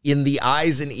in the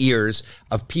eyes and ears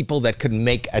of people that could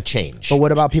make a change. But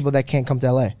what about people that can't come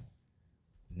to LA?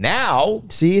 Now,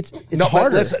 see, it's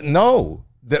harder. Listen, no,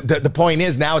 the point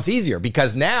is now it's easier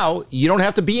because now you don't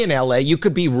have to be in LA. You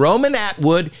could be Roman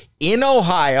Atwood in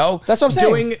Ohio. That's what I'm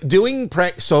saying.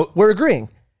 So we're agreeing.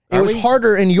 It was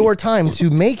harder in your time to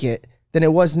make it than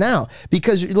it was now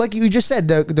because, like you just said,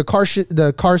 the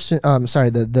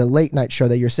late night show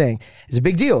that you're saying is a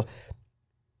big deal.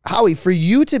 Howie, for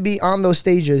you to be on those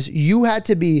stages, you had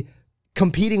to be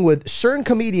competing with certain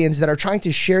comedians that are trying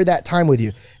to share that time with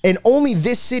you. And only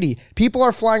this city, people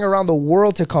are flying around the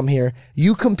world to come here.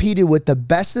 You competed with the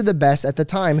best of the best at the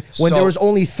time when there was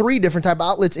only 3 different type of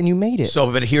outlets and you made it.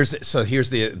 But here's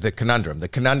the conundrum. The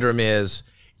conundrum is,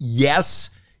 yes,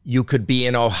 you could be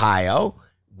in Ohio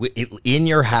in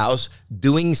your house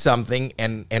doing something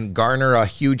and garner a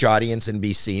huge audience and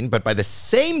be seen. But by the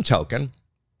same token,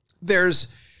 there's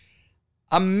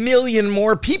a million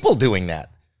more people doing that.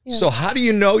 Yeah. So how do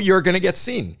you know you're going to get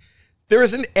seen? There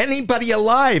isn't anybody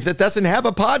alive that doesn't have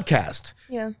a podcast.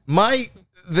 Yeah.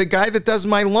 The guy that does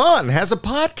my lawn has a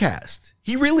podcast.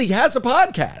 He really has a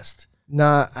podcast.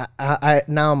 Nah,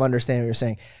 now I'm understanding what you're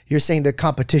saying. You're saying the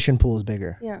competition pool is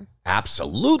bigger. Yeah.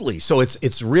 Absolutely. So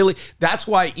it's really, that's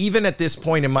why even at this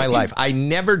point in my life, I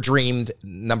never dreamed,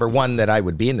 number one, that I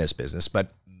would be in this business,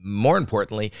 but more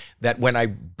importantly, that when I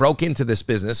broke into this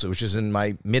business, which is in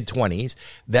my mid-20s,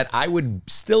 that I would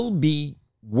still be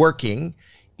working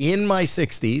in my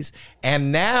 60s.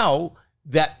 And now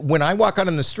that when I walk out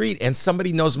on the street and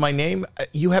somebody knows my name,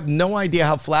 you have no idea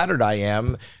how flattered I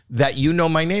am that you know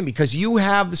my name because you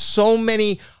have so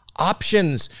many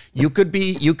options. You could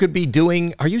be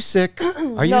doing, are you sick?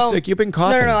 Are you sick? You've been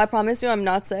coughing. No, I promise you I'm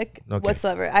not sick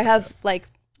whatsoever. I have like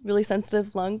really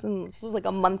sensitive lungs, and this was like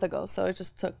a month ago, so it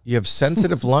just took. You have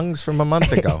sensitive lungs from a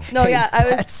month ago. No, yeah, I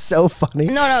was. That's so funny.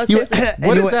 No, seriously.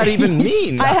 What does that even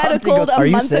mean? I had a cold a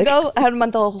month ago. I had a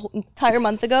whole entire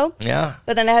month ago. Yeah.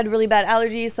 But then I had really bad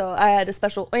allergies, so I had a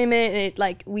special ointment, and it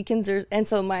like weakens and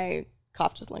so my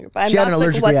cough just lingered. But I'm not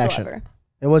sick whatsoever.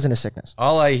 It wasn't a sickness.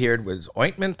 All I heard was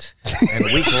ointment and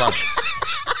weak lungs.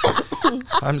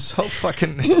 I'm so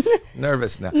fucking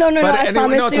nervous now. No, I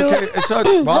promise you. Okay. It's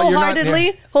okay.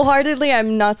 Wholeheartedly,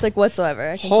 I'm not sick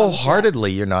whatsoever.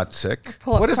 Wholeheartedly, you're not sick.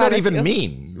 What does that even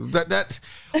mean? That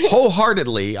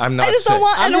wholeheartedly, I'm not sick.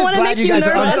 I don't want to make you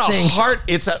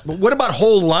nervous. What about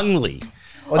whole lungly?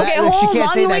 Well, Okay, she can't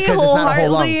say that because it's not a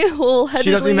whole lung. wholeheartedly.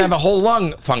 She doesn't even have a whole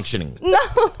lung functioning. No.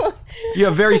 You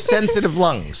have very sensitive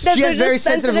lungs. She has very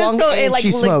sensitive lungs and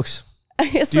she smokes. Do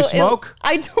you smoke?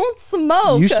 I don't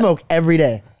smoke. You smoke every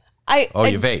day.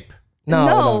 You vape?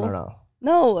 No.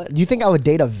 Do you think I would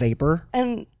date a vapor?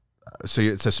 And so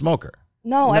it's a smoker?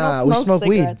 No, I don't smoke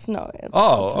cigarettes. Weed. No.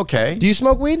 Oh, okay. Do you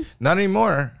smoke weed? Not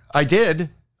anymore. I did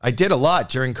a lot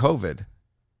during COVID.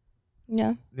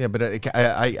 Yeah. Yeah, but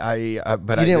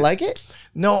but you didn't like it?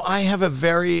 No, I have a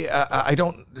very I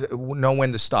don't know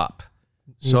when to stop.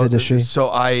 So I don't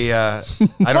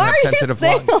have sensitive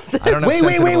lungs. I don't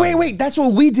have Wait. That's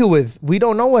what we deal with. We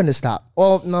don't know when to stop.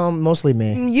 Well, no, mostly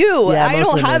me. I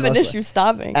don't have an issue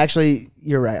stopping. Actually,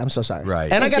 you're right. I'm so sorry.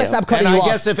 Right. And I gotta stop cutting you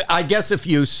off. I guess if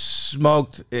you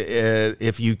smoked,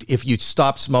 if you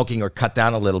stopped smoking or cut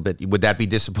down a little bit, would that be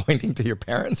disappointing to your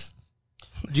parents?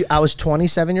 I was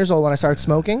 27 years old when I started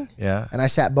smoking. Yeah. And I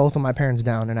sat both of my parents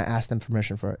down and I asked them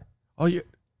permission for it. Oh,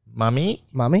 mommy?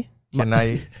 Can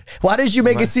I? Why did you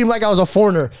make it seem like I was a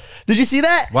foreigner? Did you see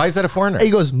that? Why is that a foreigner?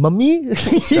 He goes, mommy?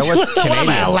 That was Canadian. What am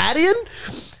I, Latin?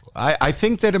 I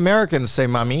think that Americans say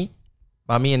mommy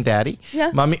and daddy. Yeah.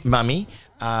 Mommy.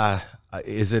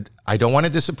 Is it? I don't want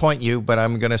to disappoint you, but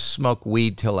I'm gonna smoke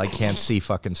weed till I can't see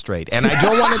fucking straight, and I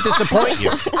don't want to disappoint you.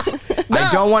 I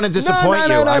don't want to disappoint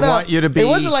you. I want you to be. It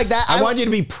wasn't like that. I want you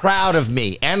to be proud of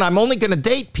me, and I'm only going to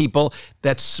date people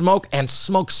that smoke and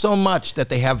smoke so much that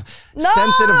they have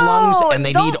sensitive lungs and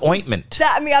they need ointment.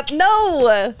 Set me up.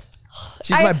 No.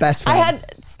 She's my best friend.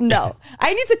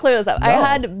 I need to clear this up. I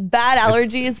had bad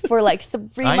allergies for like 3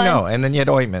 months. I know, and then you had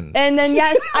ointment. And then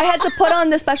yes, I had to put on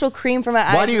this special cream for my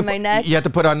eyes and my neck. You had to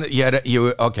put on. You had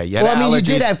allergies. You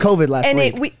did have COVID last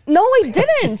week. No, I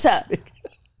didn't.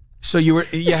 So you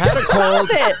had a cold.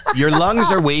 Your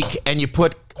lungs are weak, and you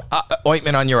put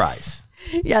ointment on your eyes.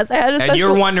 Yes, I had a special. And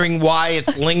you're wondering why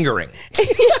it's lingering.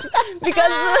 Yes, because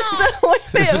the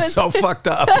ointment this is so fucked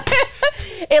up.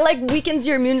 It like weakens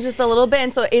your immune just a little bit,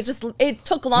 and so it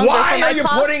took longer. Why are you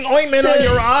putting ointment on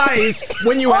your eyes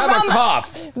when you have a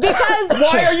cough? Because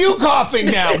why are you coughing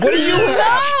now? What do you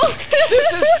have?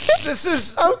 This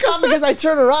is. I'm coughing because I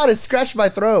turned around and scratched my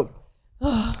throat.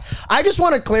 I just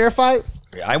want to clarify.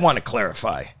 I want to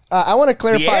clarify. I want to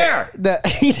clarify the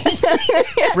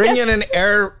air. Bring in an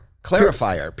air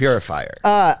purifier.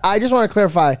 I just want to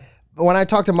clarify when I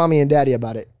talk to mommy and daddy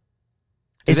about it.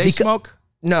 Do they smoke?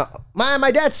 No,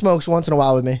 my dad smokes once in a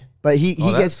while with me, but he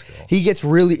gets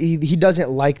really he doesn't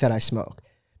like that I smoke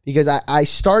because I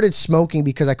started smoking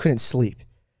because I couldn't sleep.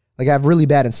 Like I have really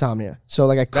bad insomnia, so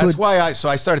like I could. That's why I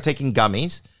started taking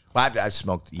gummies. Well, I've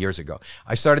smoked years ago.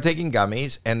 I started taking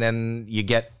gummies, and then you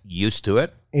get used to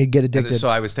it. You get addicted. So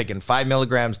I was taking 5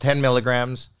 milligrams, 10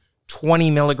 milligrams,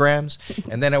 20 milligrams,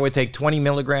 and then I would take 20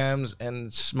 milligrams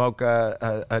and smoke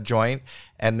a joint,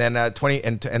 and then 20,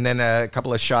 and then a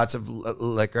couple of shots of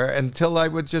liquor until I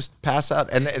would just pass out.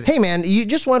 And hey, man, you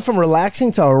just went from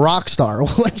relaxing to a rock star.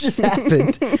 What just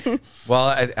happened?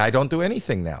 Well, I don't do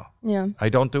anything now. Yeah, I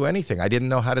don't do anything. I didn't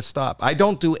know how to stop. I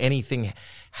don't do anything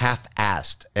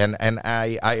half-assed, and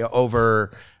I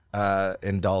over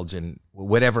indulge in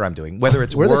whatever I'm doing, whether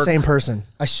it's we're work. The same person.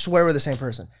 I swear we're the same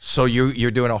person. So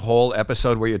you're doing a whole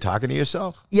episode where you're talking to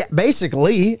yourself? Yeah,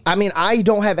 basically. I mean, I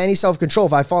don't have any self-control.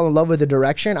 If I fall in love with the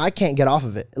direction, I can't get off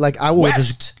of it. Like I will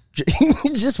just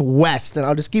west, and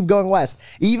I'll just keep going west.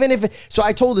 Even if so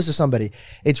I told this to somebody.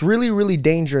 It's really, really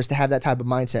dangerous to have that type of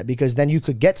mindset because then you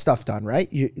could get stuff done, right?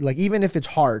 Like even if it's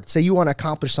hard, say you want to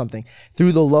accomplish something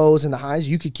through the lows and the highs,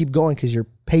 you could keep going because you're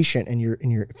patient and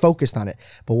you're focused on it.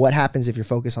 But what happens if you're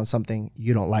focused on something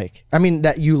you don't like? I mean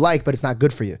that you like, but it's not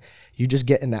good for you. You just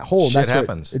get in that hole. Shit That's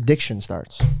happens. where addiction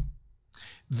starts.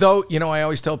 Though, I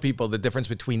always tell people the difference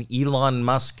between Elon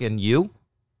Musk and you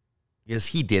is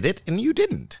he did it and you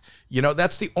didn't.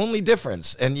 That's the only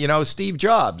difference. And, Steve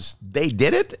Jobs, they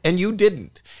did it and you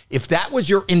didn't. If that was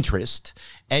your interest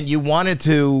and you wanted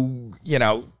to,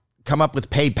 come up with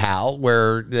PayPal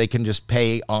where they can just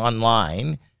pay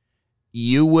online,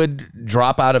 you would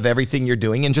drop out of everything you're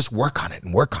doing and just work on it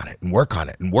and work on it and work on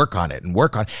it and work on it and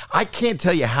work on it. I can't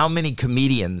tell you how many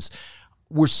comedians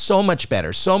were so much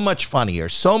better, so much funnier,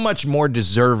 so much more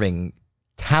deserving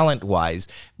talent-wise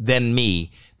than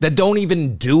me that don't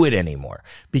even do it anymore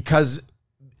because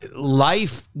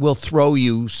life will throw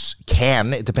you,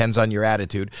 it depends on your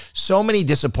attitude, so many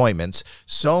disappointments,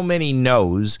 so many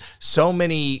no's, so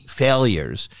many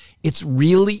failures. It's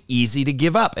really easy to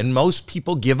give up, and most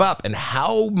people give up. And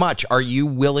how much are you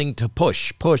willing to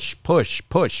push?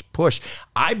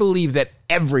 I believe that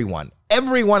everyone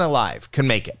alive can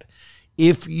make it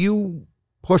if you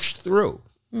push through.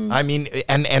 I mean,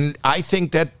 and I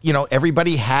think that, you know,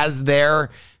 everybody has their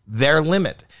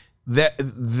limit.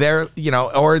 They're you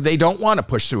know, or they don't want to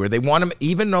push through, or they want to,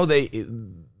 even though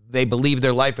they believe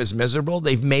their life is miserable,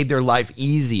 they've made their life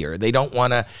easier. They don't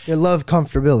want to. They love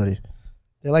comfortability.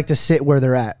 They like to sit where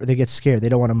they're at, or they get scared. They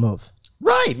don't want to move.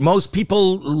 Right. Most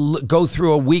people go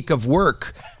through a week of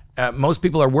work. Most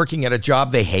people are working at a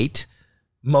job they hate.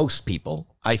 Most people,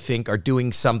 I think, are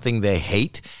doing something they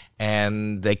hate,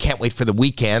 and they can't wait for the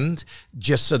weekend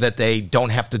just so that they don't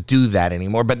have to do that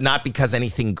anymore. But not because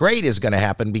anything great is going to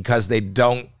happen, because they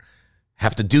don't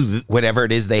have to do whatever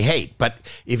it is they hate. But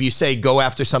if you say go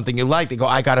after something you like, they go,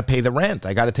 I got to pay the rent.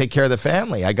 I got to take care of the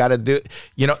family. I got to do,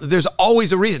 you know, there's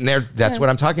always a reason there. That's what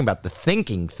I'm talking about. The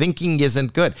thinking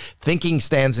isn't good. Thinking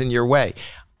stands in your way.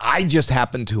 I just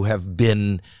happen to have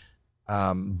been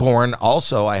born.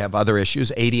 Also, I have other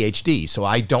issues, ADHD. So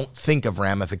I don't think of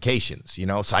ramifications, you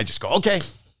know, so I just go, okay.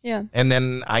 Yeah. And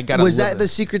then I got to. Was that the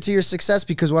secret to your success?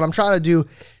 Because what I'm trying to do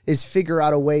is figure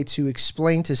out a way to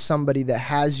explain to somebody that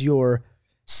has your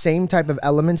same type of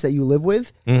elements that you live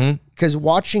with. Because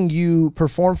watching you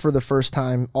perform for the first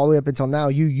time all the way up until now,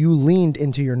 you leaned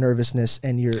into your nervousness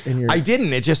and your. I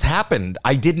didn't. It just happened.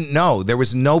 I didn't know. There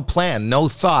was no plan, no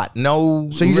thought, no.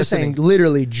 So you're just saying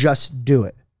literally just do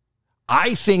it.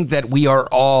 I think that we are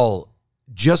all,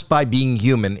 just by being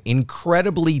human,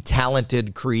 incredibly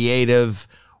talented, creative,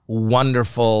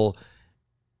 wonderful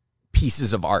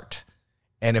pieces of art.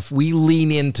 And if we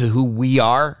lean into who we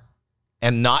are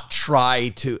and not try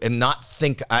to, and not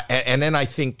think, and then I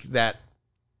think that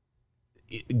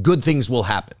good things will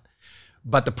happen.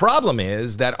 But the problem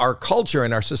is that our culture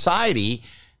and our society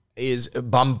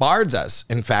bombards us.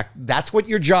 In fact, that's what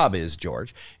your job is,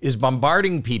 George, is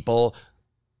bombarding people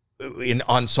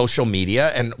on social media,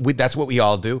 and that's what we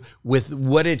all do, with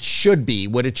what it should be,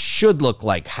 what it should look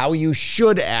like, how you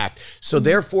should act. So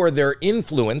therefore they're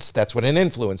influenced. That's what an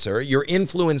influencer, you're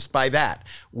influenced by that.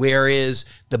 Whereas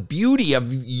the beauty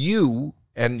of you,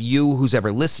 and you who's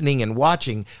ever listening and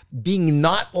watching, being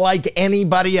not like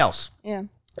anybody else. Yeah.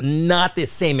 Not the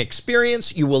same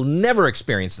experience. You will never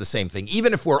experience the same thing.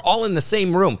 Even if we're all in the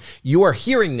same room, you are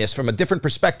hearing this from a different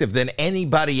perspective than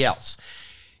anybody else.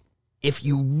 If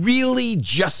you really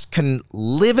just can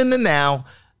live in the now,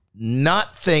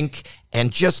 not think,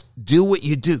 and just do what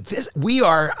you do. We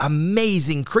are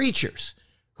amazing creatures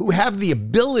who have the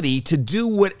ability to do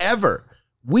whatever.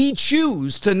 We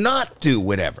choose to not do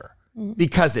whatever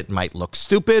because it might look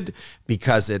stupid,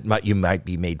 because you might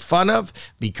be made fun of,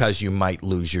 because you might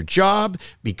lose your job,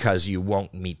 because you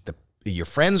won't meet your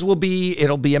friends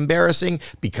it'll be embarrassing,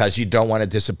 because you don't want to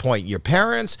disappoint your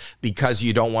parents, because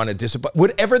you don't want to disappoint,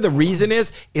 whatever the reason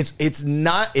is, it's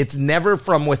never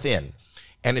from within.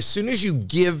 And as soon as you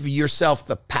give yourself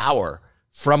the power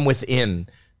from within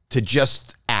to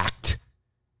just act,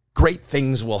 great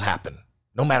things will happen,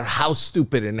 no matter how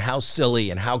stupid and how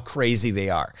silly and how crazy they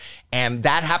are. And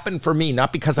that happened for me,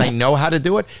 not because I know how to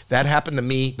do it. That happened to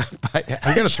me. Are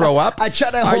you going to throw up? I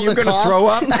try to Are you going to throw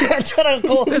up?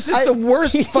 This is the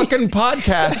worst fucking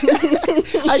podcast.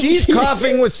 She's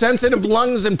coughing with sensitive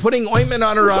lungs and putting ointment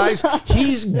on her eyes.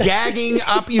 He's gagging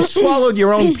up. You swallowed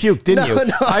your own puke, didn't you?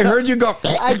 No. I heard you go.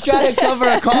 I try to cover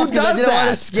a cough. Who does that? Want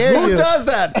to scare Who you. does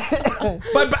that?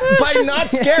 But by not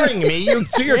scaring me,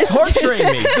 you're torturing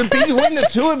me. Between the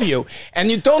two of you, and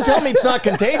you don't tell me it's not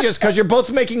contagious because you're both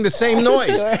making the same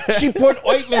noise. She put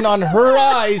ointment on her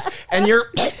eyes, and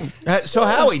you're. So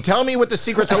Howie, tell me what the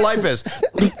secret to life is.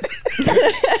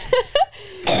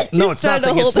 No, it's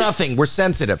nothing. It's nothing. We're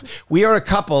sensitive. We are a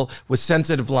couple with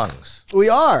sensitive lungs. We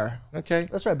are. Okay.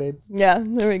 That's right, babe. Yeah,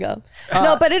 there we go.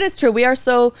 No, but it is true. We're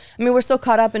so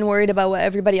caught up and worried about what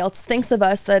everybody else thinks of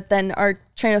us that then our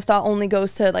train of thought only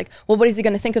goes to like, well, what is he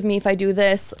going to think of me if I do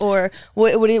this? Or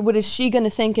what is she going to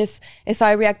think if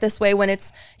I react this way? When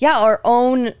it's, our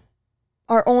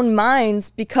own minds,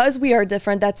 because we are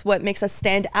different, that's what makes us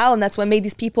stand out, and that's what made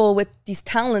these people with these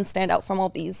talents stand out from all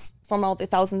the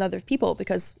 1,000 other people.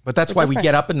 But that's why we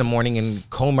get up in the morning and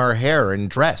comb our hair and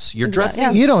dress. You're dressing.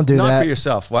 Yeah. You don't do not that for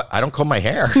yourself. What? I don't comb my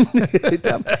hair.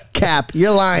 Cap,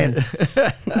 you're lying.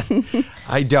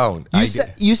 I don't.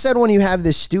 You said when you have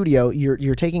this studio,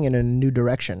 you're taking it in a new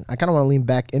direction. I kind of want to lean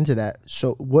back into that.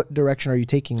 So what direction are you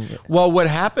taking it? Well, what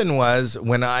happened was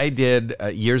when I did,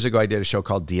 years ago, I did a show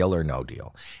called Deal or No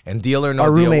Deal. And Deal or No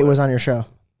Deal. Our roommate was on your show.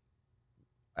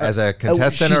 As a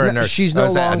contestant or a nurse? She's no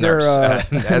longer. I'm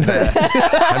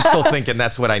still thinking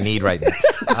that's what I need right now.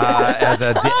 As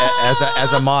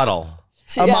a model.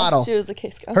 Model. She was a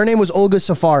case girl. Her name was Olga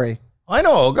Safari. I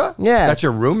know Olga. Yeah. That's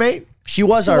your roommate? She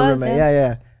was our roommate.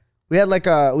 Yeah. We had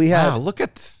Wow, look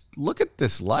at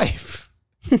this life.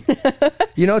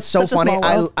 You know, it's so Such a funny. small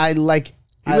world. I like.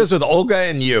 He lives with Olga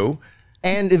and you.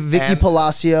 And Vicky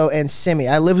Palacio and Simi.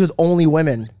 I lived with only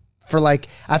women for like,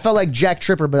 I felt like Jack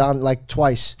Tripper, but on like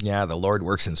twice. Yeah, the Lord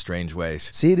works in strange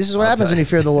ways. See, this is what happens when you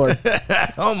fear the Lord.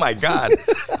 Oh my God.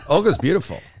 Olga's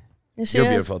beautiful. Yes, she You're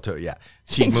is. beautiful too. Yeah.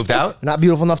 She moved out. Not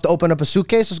beautiful enough to open up a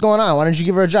suitcase? What's going on? Why don't you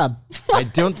give her a job? I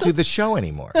don't do the show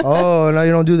anymore. Oh, no,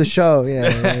 you don't do the show.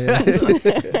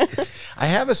 Yeah. I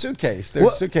have a suitcase.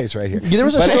 There's a suitcase right here. There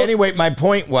was a but show- anyway, my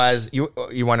point was, you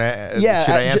want to, Yeah,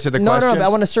 should I answer the no, question? No, I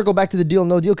want to circle back to the deal,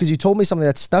 no deal, because you told me something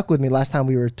that stuck with me last time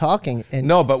we were talking. And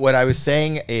No, but what I was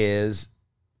saying is,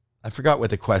 I forgot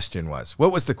what the question was.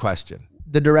 What was the question?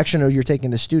 the direction you're taking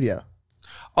the studio.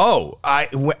 Oh,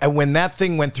 when that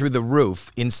thing went through the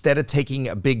roof, instead of taking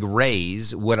a big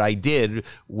raise, what I did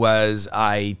was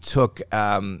I took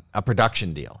a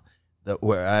production deal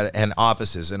and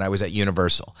offices, and I was at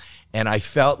Universal. And I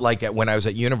felt like when I was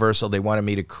at Universal, they wanted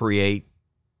me to create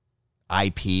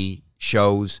IP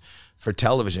shows for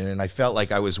television. And I felt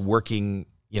like I was working,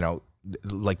 you know,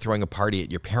 like throwing a party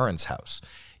at your parents' house.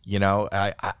 You know,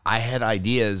 I had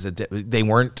ideas that they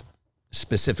weren't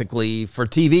specifically for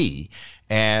TV,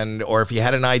 or if you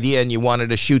had an idea and you wanted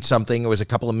to shoot something, it was a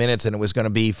couple of minutes and it was going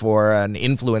to be for an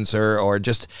influencer, or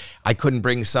just, I couldn't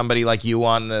bring somebody like you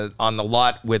on the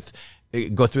lot with,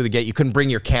 go through the gate. You couldn't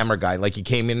bring your camera guy like you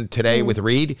came in today with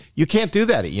Reed. You can't do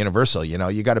that at Universal. You know,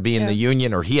 you got to be in the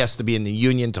union, or he has to be in the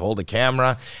union to hold a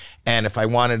camera. And if I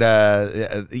wanted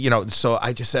to, you know, so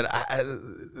I just said,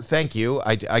 thank you.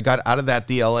 I got out of that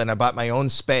deal and I bought my own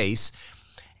space.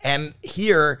 And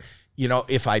here, you know,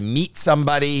 if I meet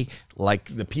somebody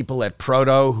like the people at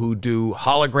Proto who do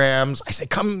holograms, I say,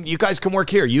 come, you guys can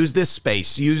work here. Use this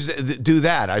space. Do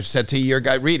that. I've said to your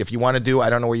guy, Reed, if you want to do,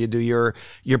 I don't know where you do your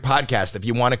podcast. If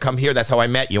you want to come here, that's how I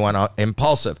met you on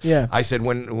Impulsive. Yeah. I said,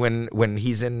 when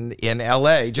he's in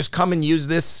LA, just come and use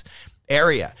this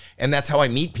area. And that's how I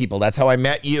meet people. That's how I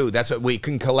met you. That's what we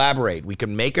can collaborate. We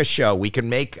can make a show. We can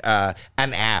make an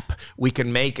app. We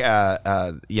can make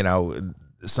you know,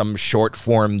 some short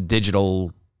form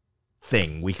digital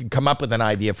thing. We could come up with an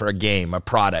idea for a game, a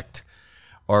product,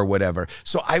 or whatever.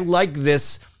 So I like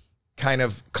this kind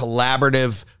of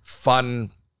collaborative, fun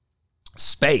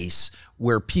space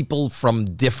where people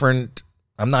from different,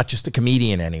 I'm not just a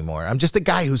comedian anymore. I'm just a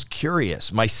guy who's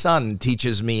curious. My son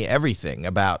teaches me everything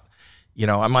about, you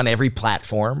know, I'm on every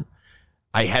platform.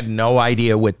 I had no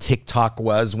idea what TikTok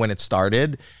was when it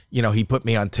started. You know, he put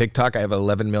me on TikTok. I have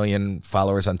 11 million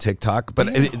followers on TikTok, but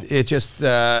it just,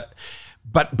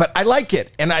 but I like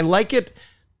it. And I like it.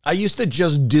 I used to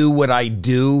just do what I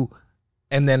do,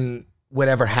 and then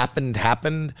whatever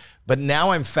happened. But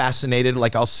now I'm fascinated.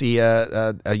 Like, I'll see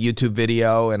a YouTube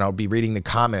video and I'll be reading the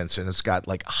comments, and it's got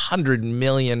like 100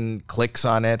 million clicks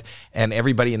on it. And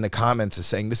everybody in the comments is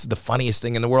saying, this is the funniest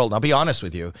thing in the world. And I'll be honest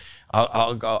with you.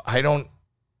 I'll go,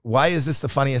 why is this the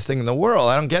funniest thing in the world?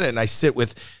 I don't get it. And I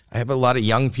have a lot of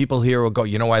young people here who go,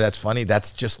 you know why that's funny?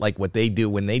 That's just like what they do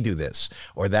when they do this,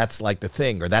 or that's like the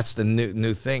thing, or that's the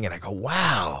new thing. And I go,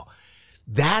 wow,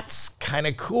 that's kind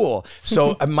of cool.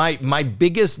 So my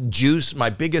biggest juice, my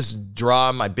biggest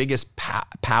draw, my biggest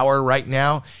power right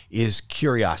now is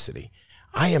curiosity.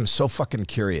 I am so fucking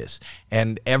curious.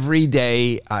 And every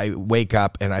day I wake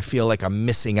up and I feel like I'm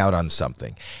missing out on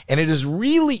something. And it is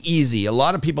really easy. A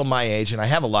lot of people my age, and I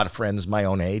have a lot of friends my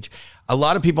own age, a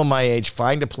lot of people my age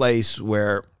find a place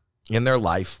where in their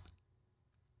life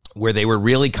where they were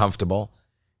really comfortable,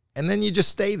 and then you just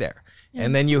stay there. Yeah.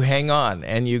 And then you hang on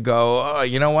and you go, oh,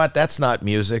 you know what? That's not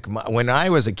music. When I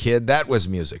was a kid, that was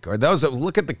music. Or those,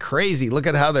 look at the crazy, look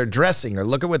at how they're dressing, or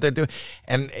look at what they're doing.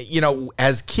 And, you know,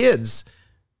 as kids,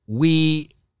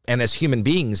 and as human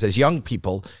beings, as young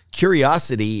people,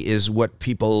 curiosity is what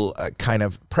people kind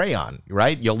of prey on,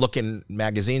 right? You'll look in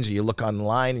magazines or you look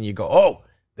online and you go, oh,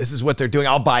 this is what they're doing.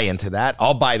 I'll buy into that.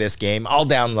 I'll buy this game. I'll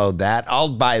download that. I'll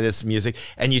buy this music.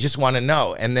 And you just want to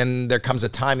know. And then there comes a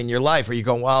time in your life where you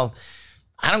go, well,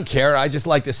 I don't care. I just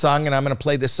like this song, and I'm going to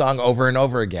play this song over and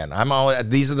over again.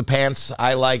 These are the pants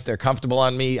I like. They're comfortable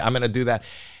on me. I'm going to do that.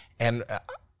 And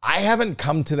I haven't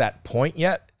come to that point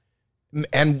yet.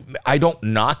 And I don't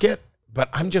knock it, but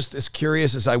I'm just as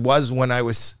curious as I was when I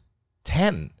was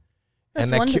 10.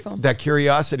 That's and wonderful. That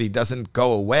curiosity doesn't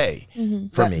go away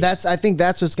for me. I think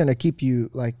that's what's going to keep you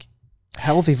like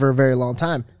healthy for a very long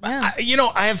time. Yeah. You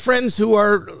know, I have friends who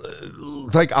are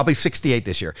like, I'll be 68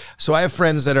 this year. So I have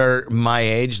friends that are my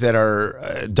age that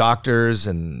are doctors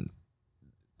and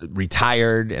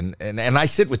retired, and I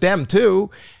sit with them too,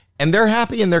 and they're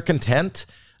happy and they're content.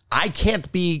 I can't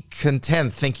be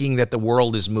content thinking that the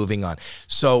world is moving on.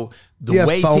 So the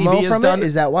way FOMO TV is from done,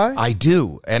 is that why? I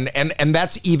do. And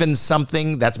that's even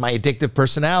something, that's my addictive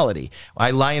personality.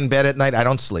 I lie in bed at night, I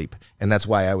don't sleep. And that's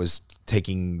why I was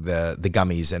taking the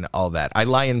gummies and all that. I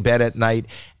lie in bed at night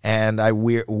and I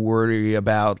worry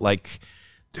about, like,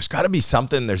 there's got to be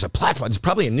something. There's a platform. There's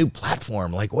probably a new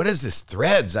platform. Like, what is this?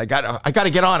 Threads. I got to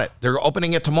get on it. They're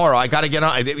opening it tomorrow. I got to get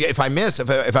on. If I miss,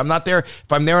 if I'm not there,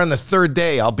 if I'm there on the third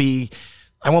day, I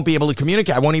won't be able to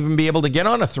communicate. I won't even be able to get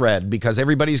on a thread because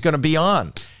everybody's going to be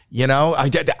on. You know,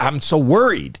 I'm so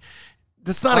worried.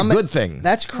 That's not a good thing.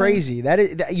 That's crazy. That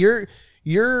is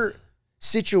your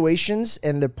situations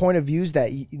and the point of views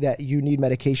that you need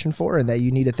medication for and that you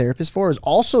need a therapist for is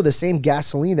also the same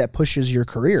gasoline that pushes your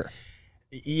career.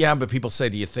 Yeah, but people say,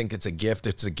 do you think it's a gift?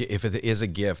 If it is a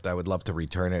gift, I would love to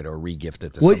return it or re-gift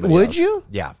it to somebody else. Would you?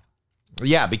 Yeah.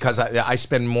 Yeah, because I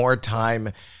spend more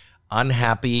time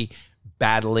unhappy,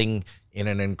 battling in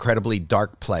an incredibly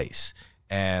dark place.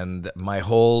 And my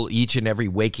each and every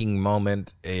waking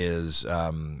moment is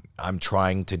I'm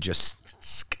trying to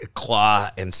just claw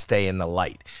and stay in the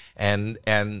light. And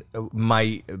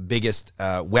my biggest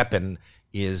weapon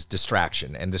is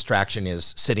distraction. And distraction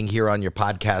is sitting here on your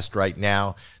podcast right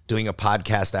now, doing a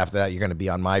podcast. After that, you're going to be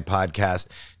on my podcast,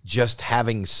 just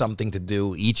having something to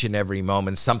do each and every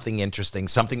moment, something interesting,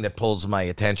 something that pulls my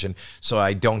attention so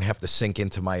I don't have to sink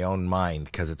into my own mind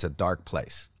because it's a dark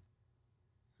place.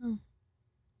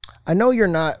 I know you're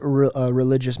not a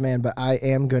religious man, but I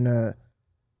am going to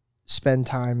spend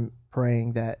time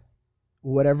praying that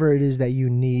whatever it is that you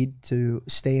need to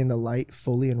stay in the light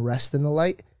fully and rest in the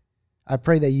light, I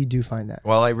pray that you do find that.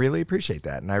 Well, I really appreciate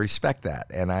that, and I respect that.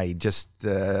 And I just,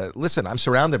 listen, I'm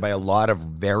surrounded by a lot of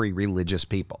very religious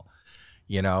people,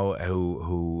 you know,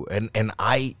 and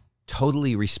I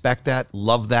totally respect that,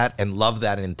 love that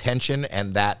intention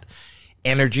and that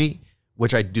energy,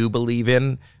 which I do believe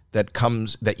in,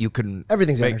 that you can.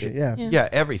 Everything's energy, yeah. Yeah,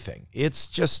 everything. It's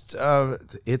just,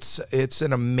 it's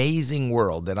an amazing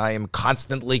world that I am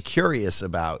constantly curious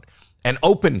about and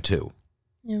open to.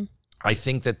 Yeah. I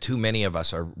think that too many of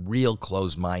us are real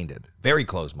closed-minded, very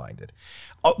closed-minded,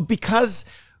 because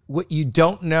what you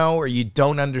don't know or you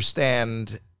don't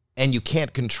understand and you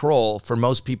can't control for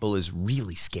most people is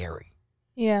really scary.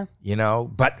 Yeah. You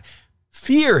know, but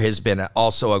fear has been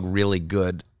also a really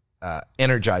good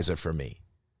energizer for me.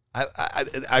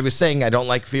 I was saying I don't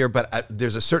like fear, but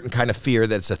there's a certain kind of fear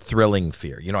that's a thrilling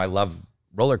fear. You know, I love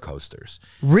roller coasters.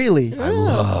 Really? I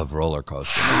love roller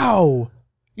coasters. How?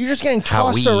 You're just getting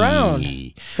tossed around.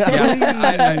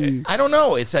 Yeah, I don't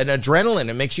know. It's an adrenaline.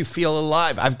 It makes you feel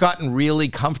alive. I've gotten really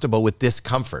comfortable with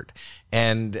discomfort.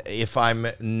 And if I'm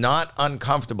not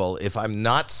uncomfortable, if I'm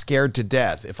not scared to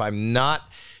death, if I'm not,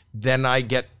 then I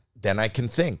can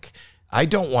think. I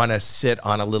don't want to sit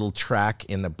on a little track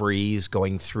in the breeze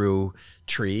going through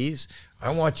trees. I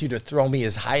want you to throw me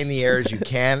as high in the air as you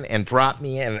can and drop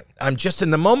me in. I'm just in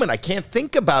the moment. I can't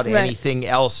think about anything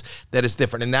else that is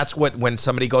different. And that's what, when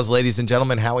somebody goes, ladies and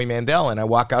gentlemen, Howie Mandel, and I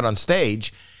walk out on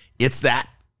stage, it's that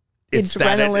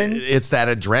adrenaline. It's that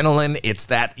adrenaline. It's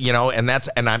that, you know, and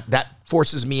that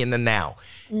forces me in the now.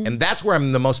 And that's where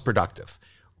I'm the most productive.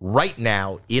 Right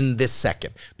now, in this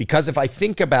second. Because if I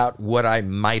think about what I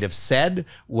might have said,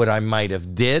 what I might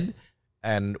have did,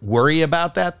 and worry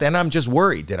about that, then I'm just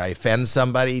worried. Did I offend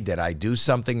somebody? Did I do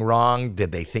something wrong?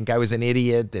 Did they think I was an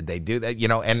idiot? Did they do that? You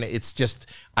know, and it's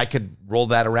just, I could roll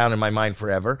that around in my mind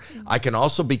forever. I can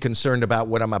also be concerned about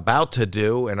what I'm about to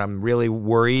do, and I'm really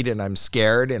worried and I'm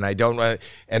scared, and I don't,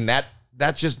 and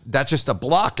that's just a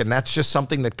block, and that's just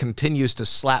something that continues to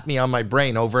slap me on my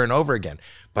brain over and over again.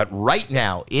 But right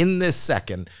now, in this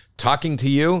second, talking to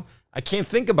you, I can't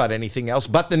think about anything else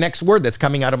but the next word that's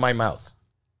coming out of my mouth.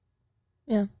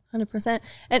 Yeah, 100%.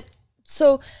 And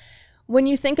so when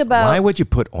you think about... Why would you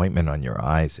put ointment on your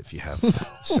eyes if you have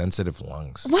sensitive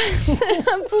lungs? What?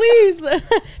 Please. Do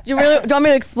you want me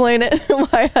to explain it, why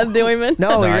I had the ointment?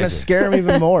 No, you're going to scare him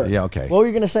even more. Yeah, okay. What were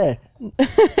you going to say?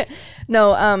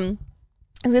 No, I was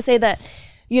going to say that,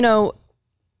 you know,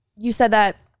 you said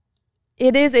that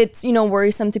it's, you know,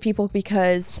 worrisome to people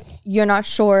because you're not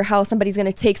sure how somebody's going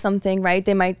to take something, right?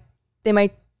 They might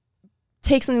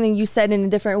take something you said in a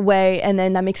different way, and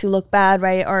then that makes you look bad,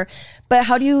 right? But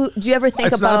how do you ever think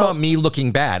about... It's not about me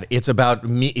looking bad. It's about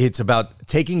me. It's about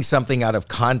taking something out of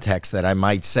context that I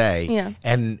might say,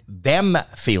 and them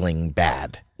feeling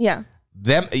bad. Yeah.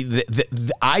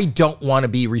 I don't want to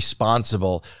be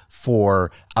responsible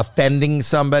for offending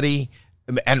somebody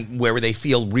and where they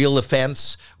feel real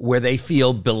offense, where they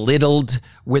feel belittled,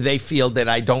 where they feel that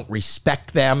I don't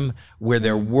respect them, where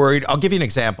they're worried. I'll give you an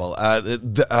example.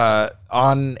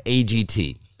 On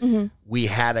AGT, we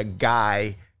had a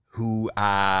guy who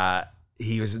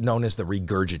he was known as the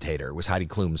regurgitator. It was Heidi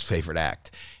Klum's favorite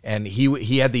act. And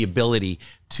he had the ability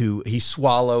to, he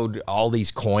swallowed all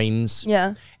these coins.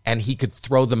 Yeah. And he could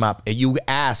throw them up. And you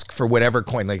ask for whatever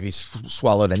coin, like he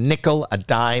swallowed a nickel, a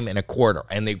dime, and a quarter,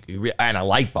 and a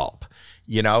light bulb,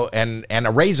 you know, and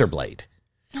a razor blade.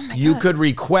 Oh my you God. could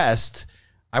request,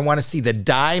 I want to see the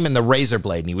dime and the razor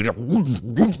blade. And he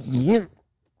would,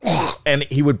 and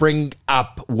he would bring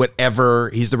up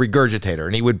whatever, he's the regurgitator,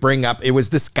 and he would bring up, it was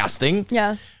disgusting.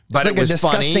 Yeah. But It's like it was a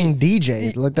disgusting funny.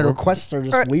 DJ. Like the requests are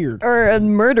just weird. Or a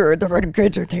murderer, the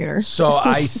regurgitator. So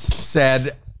I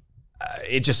said,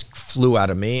 it just flew out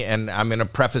of me. And I'm going to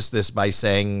preface this by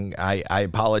saying I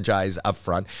apologize up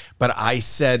front. But I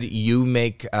said, you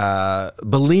make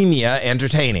bulimia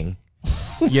entertaining.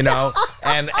 You know,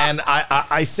 and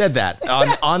I said that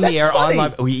on the air, funny.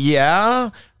 on my,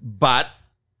 yeah, but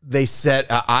they said,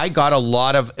 I got a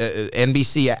lot of,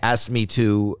 NBC asked me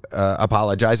to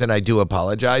apologize, and I do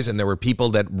apologize. And there were people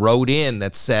that wrote in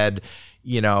that said,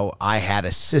 you know, I had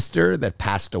a sister that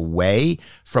passed away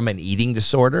from an eating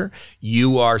disorder.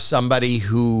 You are somebody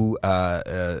who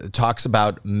talks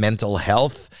about mental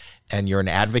health, and you're an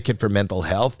advocate for mental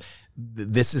health.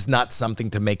 This is not something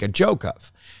to make a joke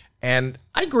of. And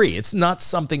I agree, it's not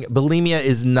something, bulimia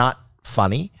is not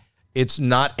funny. It's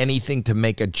not anything to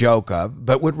make a joke of.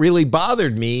 But what really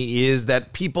bothered me is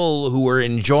that people who were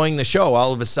enjoying the show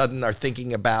all of a sudden are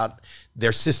thinking about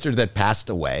their sister that passed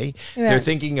away. Right. They're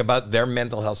thinking about their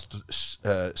mental health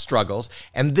struggles.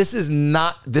 And this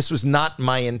was not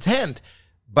my intent.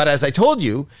 But as I told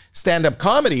you, stand-up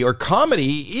comedy or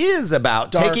comedy is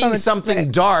about taking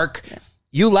something dark. Yeah.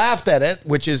 You laughed at it,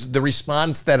 which is the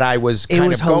response that I was kind of It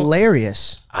was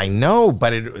hilarious. I know,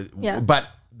 but but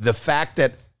the fact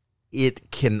that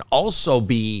it can also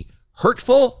be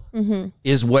hurtful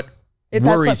is what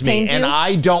worries me. And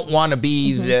I don't want to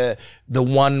be the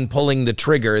one pulling the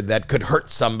trigger that could hurt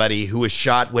somebody who was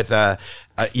shot with a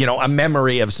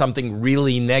memory of something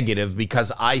really negative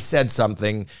because I said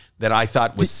something that I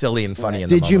thought was silly and funny in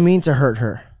the moment. Did you mean to hurt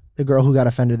her? The girl who got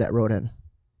offended that wrote in?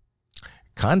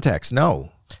 Context, no.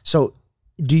 So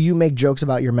do you make jokes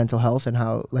about your mental health and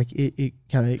how like it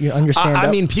kind of, you understand?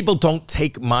 I mean, people don't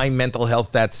take my mental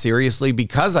health that seriously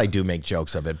because I do make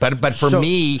jokes of it. But for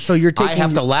me, so you're I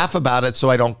have to laugh about it so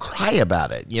I don't cry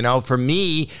about it. You know, for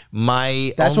me,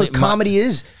 that's what comedy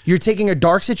is. You're taking a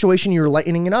dark situation, you're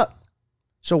lightening it up.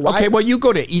 So why? Okay, well, you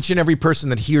go to each and every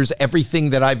person that hears everything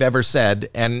that I've ever said,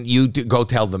 and you go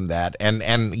tell them that,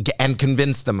 and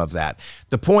convince them of that.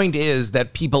 The point is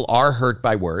that people are hurt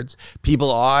by words. People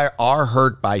are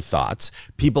hurt by thoughts.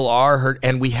 People are hurt,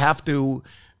 and we have to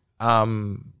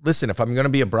listen. If I'm going to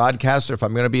be a broadcaster, if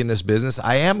I'm going to be in this business,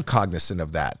 I am cognizant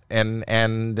of that,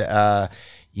 and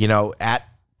you know, at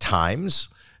times,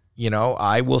 you know,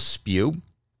 I will spew.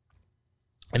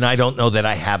 And I don't know that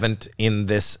I haven't in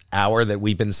this hour that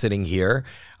we've been sitting here.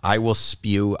 I will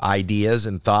spew ideas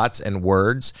and thoughts and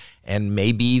words. And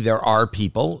maybe there are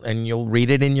people, and you'll read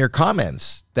it in your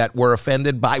comments, that were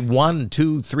offended by 1,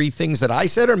 2, 3 things that I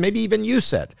said, or maybe even you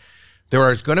said. There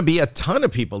is going to be a ton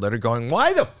of people that are going,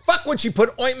 why the fuck would she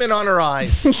put ointment on her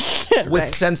eyes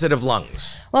with sensitive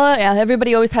lungs? Well, yeah,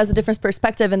 everybody always has a different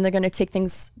perspective and they're going to take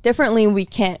things differently. We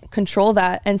can't control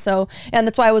that. And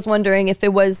that's why I was wondering if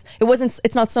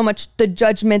it's not so much the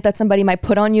judgment that somebody might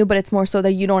put on you, but it's more so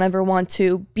that you don't ever want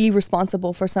to be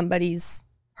responsible for somebody's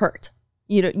hurt.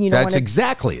 You don't That's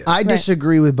exactly it. I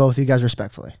disagree with both of you guys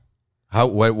respectfully.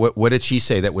 What did she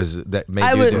say that made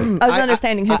I you do it? I was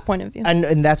understanding his point of view.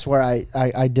 And that's where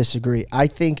I disagree. I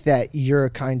think that you're a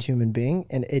kind human being,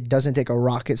 and it doesn't take a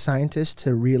rocket scientist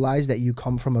to realize that you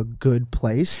come from a good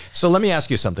place. So let me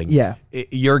ask you something. Yeah.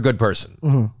 You're a good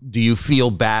person. Do you feel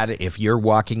bad if you're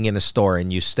walking in a store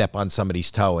and you step on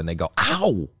somebody's toe and they go,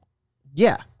 ow?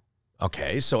 Yeah.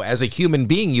 Okay, so as a human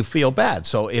being, you feel bad.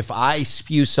 So if I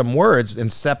spew some words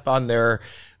and step on their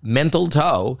mental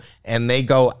toe and they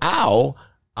go, ow,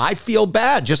 I feel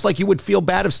bad, just like you would feel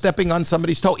bad of stepping on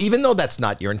somebody's toe, even though that's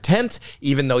not your intent,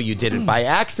 even though you did it by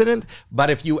accident. But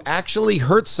if you actually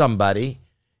hurt somebody,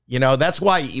 you know, that's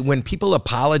why when people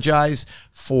apologize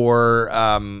for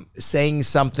saying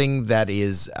something that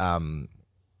is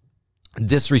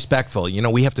disrespectful, you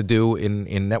know, we have to do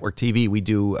in network TV, we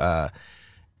do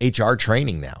HR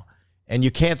training now. And you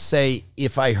can't say,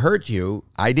 if I hurt you,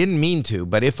 I didn't mean to,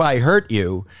 but if I hurt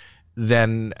you,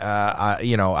 then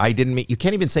you know, I didn't mean, you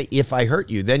can't even say if I hurt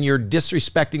you. Then you're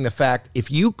disrespecting the fact, if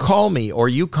you call me or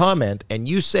you comment and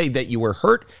you say that you were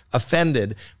hurt,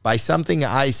 offended by something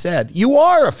I said, you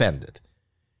are offended.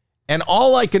 And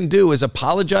all I can do is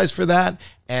apologize for that.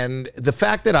 And the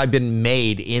fact that I've been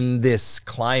made in this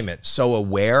climate so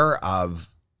aware of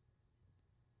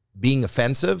being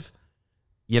offensive,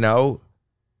 you know,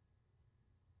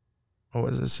 what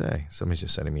does it say? Somebody's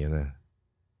just sending me a...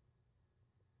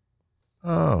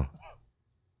 Oh.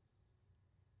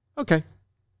 Okay.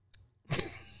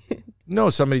 No,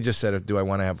 somebody just said, do I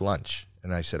want to have lunch?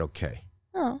 And I said, okay.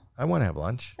 Oh. I want to have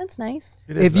lunch. That's nice.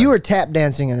 If you were tap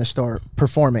dancing in a store,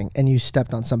 performing, and you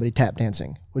stepped on somebody tap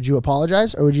dancing, would you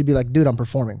apologize? Or would you be like, dude, I'm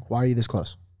performing. Why are you this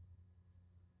close?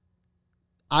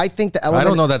 I think the element... I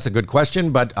don't know, that's a good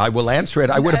question, but I will answer it.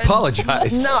 I would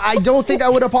apologize. No, I don't think I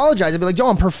would apologize. I'd be like, yo,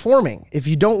 I'm performing. If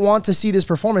you don't want to see this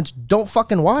performance, don't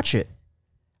fucking watch it.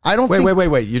 I don't think...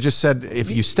 Wait. You just said if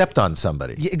you stepped on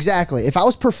somebody. Exactly. If I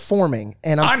was performing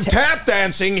and I'm tap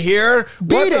dancing here.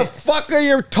 What the fuck are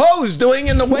your toes doing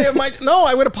in the way of my... No,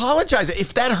 I would apologize.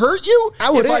 If that hurt you,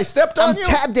 if I stepped on you. I'm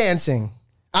tap dancing.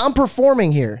 I'm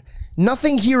performing here.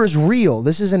 Nothing here is real.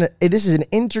 This is an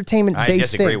entertainment-based thing. I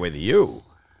disagree with you.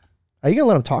 Are you going to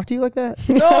let him talk to you like that?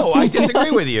 No, I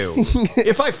disagree with you.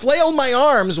 If I flail my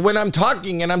arms when I'm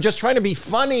talking and I'm just trying to be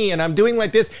funny and I'm doing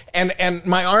like this and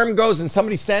my arm goes and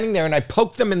somebody's standing there and I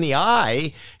poke them in the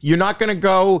eye, you're not going to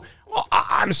go, well,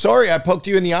 I'm sorry I poked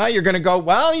you in the eye. You're going to go,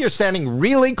 well, you're standing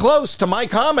really close to my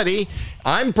comedy.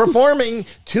 I'm performing.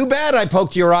 Too bad I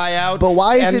poked your eye out. But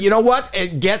why is and you know what?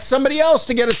 Get somebody else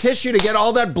to get a tissue to get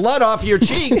all that blood off your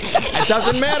cheek. It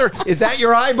doesn't matter. Is that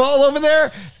your eyeball over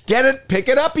there? Get it, pick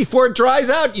it up before it dries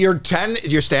out. You're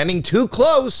standing too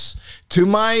close to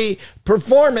my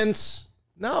performance.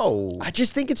 No. I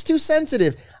just think it's too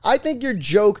sensitive. I think your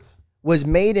joke was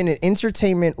made in an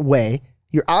entertainment way.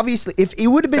 You're obviously, if it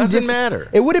would have been doesn't matter.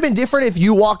 It would have been different if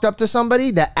you walked up to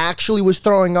somebody that actually was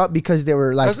throwing up because they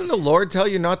were like... Doesn't the Lord tell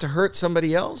you not to hurt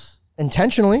somebody else?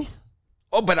 Intentionally.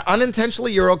 Oh, but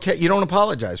unintentionally, you're okay. You don't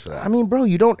apologize for that. I mean, bro,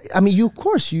 you don't... I mean, of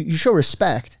course, you show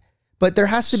respect. But there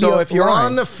has to be So a if you're line.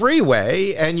 on the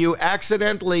freeway and you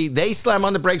accidentally, they slam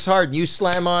on the brakes hard and you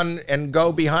slam on and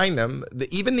go behind them,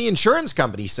 even the insurance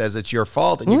company says it's your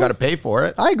fault and you got to pay for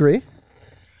it. I agree.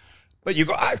 But you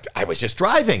go, I was just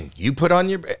driving. You put on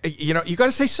your, you know, you got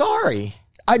to say sorry.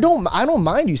 I don't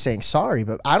mind you saying sorry,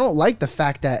 but I don't like the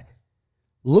fact that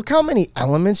look how many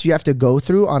elements you have to go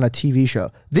through on a TV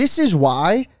show. This is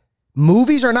why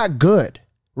movies are not good.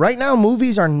 Right now,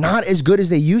 movies are not as good as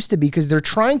they used to be because they're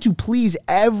trying to please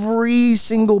every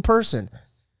single person.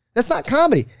 That's not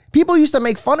comedy. People used to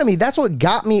make fun of me. That's what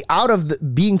got me out of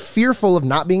being fearful of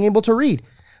not being able to read.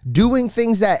 Doing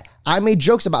things that I made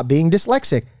jokes about being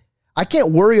dyslexic. I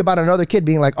can't worry about another kid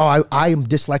being like, oh, I am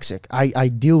dyslexic. I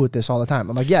deal with this all the time.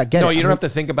 I'm like, yeah, get it. No, you don't have to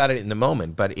think about it in the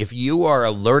moment. But if you are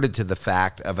alerted to the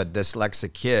fact of a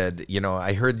dyslexic kid, you know,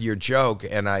 I heard your joke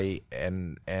and I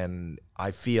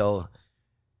feel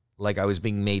like I was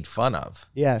being made fun of.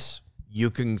 Yes. You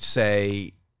can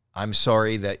say, I'm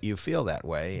sorry that you feel that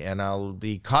way, and I'll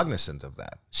be cognizant of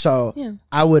that. So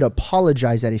I would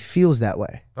apologize that he feels that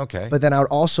way. Okay. But then I would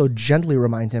also gently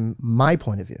remind him my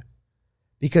point of view.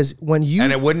 Because when you...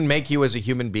 And it wouldn't make you as a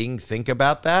human being think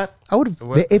about that? I would,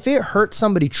 if it hurt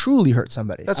somebody, truly hurt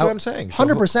somebody. That's what I'm saying.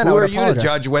 100% Who I would are you apologize. to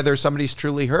judge whether somebody's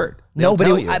truly hurt? No,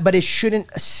 but it shouldn't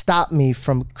stop me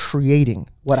from creating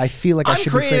what I feel like I should be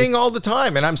creating. I'm creating all the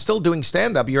time, and I'm still doing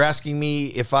stand-up. You're asking me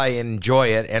if I enjoy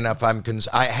it, and if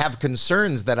I have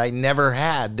concerns that I never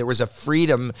had. There was a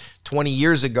freedom 20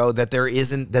 years ago that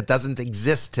that doesn't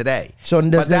exist today. So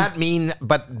does that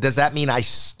mean I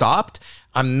stopped?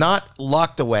 I'm not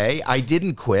locked away. I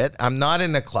didn't quit. I'm not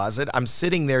in a closet. I'm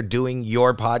sitting there doing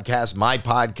your podcast, my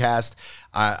podcast.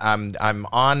 I'm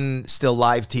on still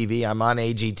live TV. I'm on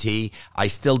AGT. I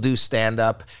still do stand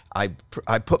up. I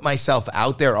put myself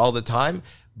out there all the time,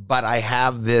 but I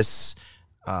have this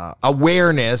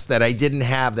awareness that I didn't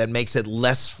have that makes it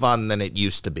less fun than it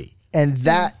used to be. And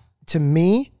that, to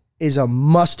me, is a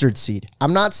mustard seed.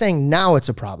 I'm not saying now it's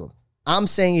a problem. I'm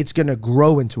saying it's going to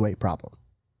grow into a problem.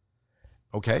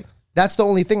 Okay. That's the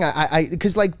only thing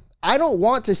because like, I don't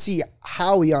want to see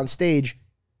Howie on stage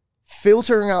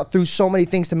filtering out through so many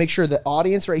things to make sure the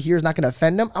audience right here is not going to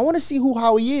offend him. I want to see who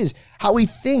Howie is, how he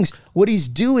thinks, what he's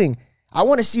doing. I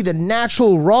want to see the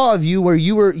natural raw of you where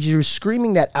you're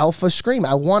screaming that alpha scream.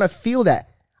 I want to feel that.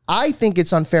 I think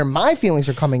it's unfair. My feelings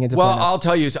are coming into play. Well, I'll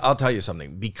tell you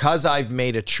something. Because I've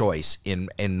made a choice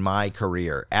in my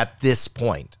career at this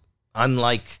point,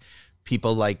 unlike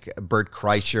people like Bert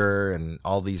Kreischer and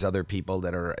all these other people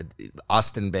that are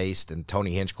Austin-based, and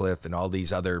Tony Hinchcliffe and all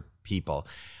these other people,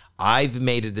 I've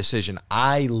made a decision.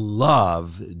 I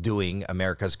love doing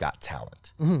America's Got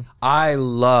Talent. I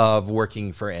love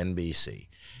working for NBC.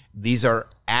 These are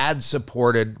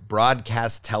ad-supported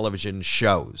broadcast television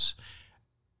shows.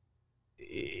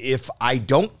 If I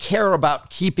don't care about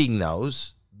keeping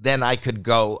those, then I could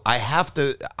go.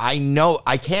 I know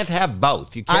I can't have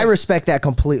both. You can't, I respect that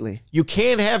completely. You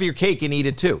can't have your cake and eat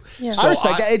it too. Yeah. I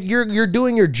respect that. You're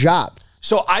doing your job.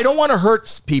 So I don't want to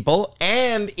hurt people,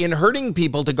 and in hurting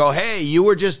people to go, hey, you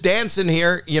were just dancing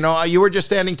here. You know, you were just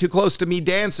standing too close to me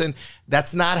dancing.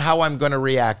 That's not how I'm going to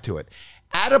react to it.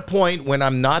 At a point when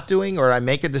I'm not doing, or I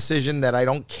make a decision that I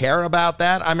don't care about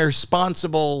that, I'm a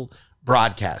responsible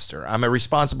broadcaster. I'm a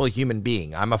responsible human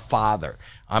being. I'm a father.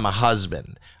 I'm a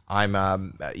husband. I'm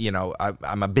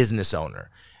a business owner.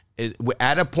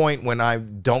 At a point when I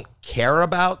don't care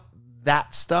about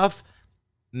that stuff,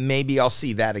 maybe I'll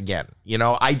see that again. You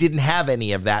know, I didn't have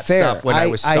any of that stuff when I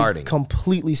was starting. I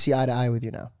completely see eye to eye with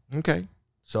you now. Okay.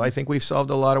 So I think we've solved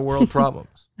a lot of world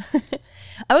problems.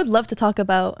 I would love to talk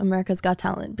about America's Got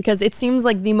Talent, because it seems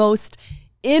like the most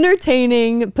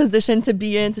entertaining position to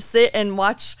be in, to sit and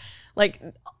watch like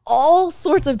all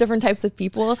sorts of different types of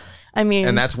people. I mean,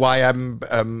 and that's why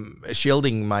I'm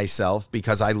shielding myself,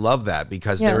 because I love that,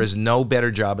 because there is no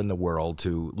better job in the world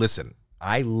to listen.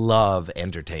 I love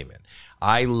entertainment.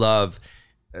 I love,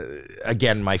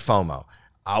 again, my FOMO.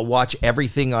 I'll watch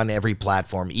everything on every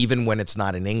platform, even when it's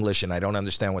not in English and I don't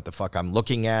understand what the fuck I'm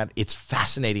looking at. It's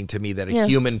fascinating to me that a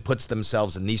human puts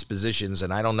themselves in these positions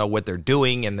and I don't know what they're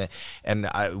doing. And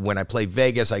when I play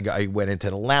Vegas, I went into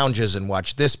the lounges and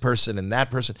watched this person and that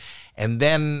person. And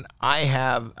then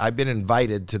I've been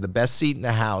invited to the best seat in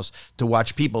the house to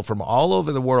watch people from all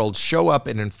over the world show up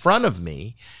and in front of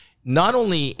me, not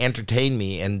only entertain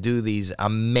me and do these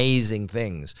amazing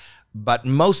things, but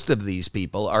most of these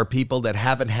people are people that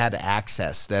haven't had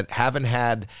access, that haven't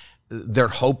had their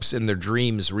hopes and their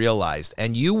dreams realized.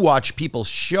 And you watch people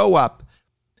show up,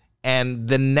 and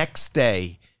the next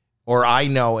day, or I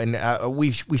know, and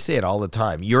we say it all the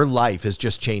time, your life has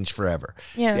just changed forever.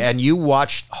 Yeah. And you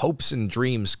watch hopes and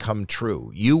dreams come true.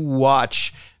 You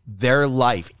watch their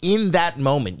life in that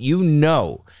moment, you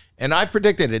know. And I've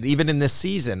predicted it even in this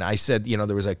season. I said, you know,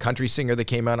 there was a country singer that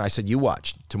came out, and I said, you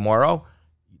watch, tomorrow,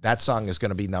 that song is going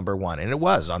to be #1. And it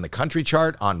was on the country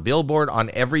chart, on Billboard, on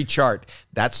every chart.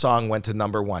 That song went to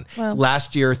 #1. Wow.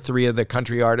 Last year, 3 of the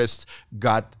country artists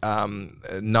got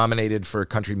nominated for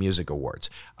Country Music Awards.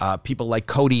 People like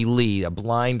Cody Lee, a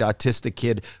blind autistic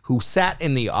kid who sat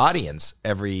in the audience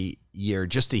every year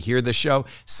just to hear the show,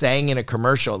 sang in a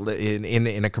commercial,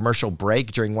 in a commercial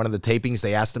break during one of the tapings.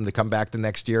 They asked him to come back the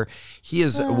next year. He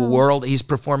is he's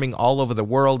performing all over the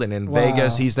world, and in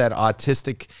Vegas, he's that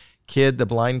autistic kid, the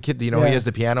blind kid, you know, he is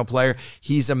the piano player.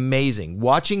 He's amazing.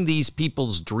 Watching these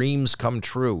people's dreams come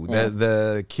true.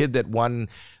 The kid that won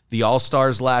the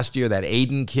All-Stars last year, that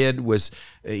Aiden kid,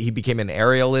 he became an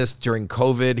aerialist during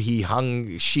COVID. He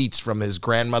hung sheets from his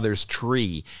grandmother's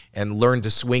tree and learned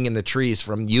to swing in the trees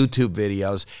from YouTube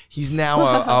videos. He's now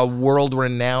a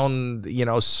world-renowned, you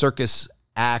know, circus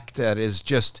act that is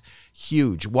just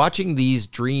huge. Watching these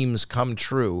dreams come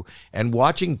true and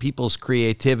watching people's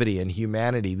creativity and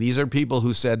humanity. These are people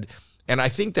who said, and I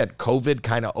think that COVID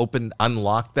kind of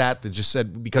unlocked that just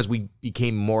said, because we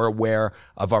became more aware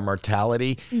of our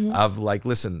mortality, of like,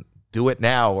 listen, do it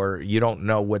now or you don't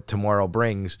know what tomorrow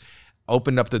brings,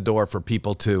 opened up the door for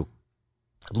people to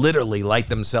literally light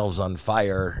themselves on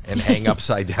fire and hang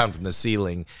upside down from the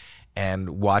ceiling and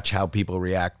watch how people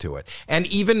react to it. And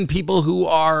even people who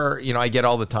are, you know, I get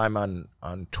all the time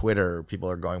on Twitter, people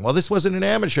are going, well, this wasn't an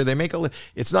amateur. They make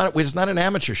it's not an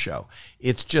amateur show.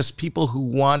 It's just people who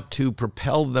want to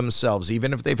propel themselves,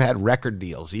 even if they've had record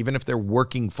deals, even if they're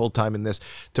working full-time in this,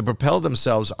 to propel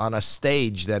themselves on a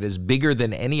stage that is bigger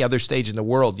than any other stage in the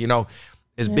world. You know,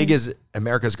 as big as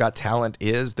America's Got Talent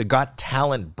is, the Got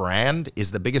Talent brand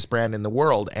is the biggest brand in the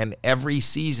world, and every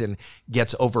season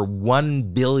gets over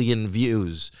 1 billion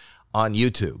views on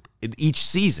YouTube each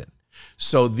season.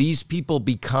 So these people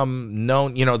become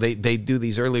known, you know, they do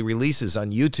these early releases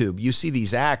on YouTube. You see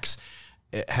these acts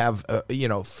have,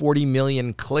 40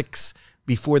 million clicks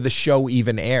before the show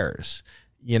even airs.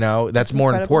 You know, that's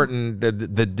more important.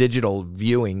 The digital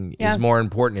viewing is more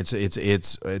important.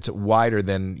 It's wider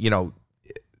than, you know,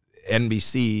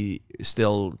 NBC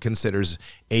still considers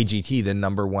AGT the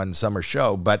 #1 summer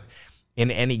show, but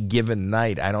in any given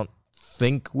night, I don't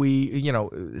think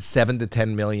 7 to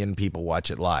 10 million people watch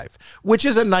it live, which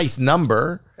is a nice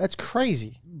number. That's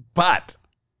crazy. But,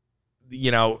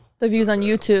 you know, the views on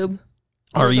YouTube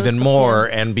or even more,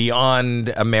 and beyond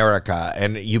America,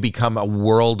 and you become a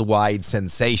worldwide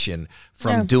sensation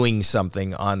from doing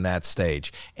something on that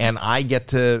stage. And I get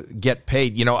to get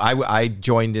paid. You know, I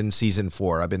joined in season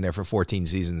 4. I've been there for 14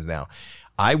 seasons now.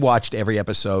 I watched every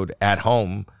episode at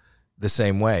home the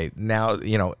same way. Now,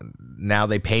 you know, now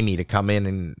they pay me to come in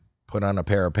and put on a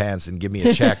pair of pants and give me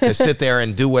a check to sit there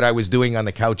and do what I was doing on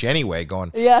the couch anyway,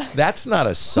 going, that's not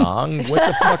a song. What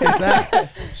the fuck is that?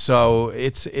 So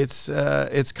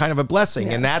it's kind of a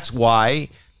blessing. And that's why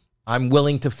I'm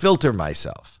willing to filter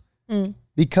myself.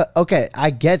 Because, okay, I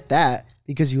get that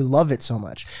because you love it so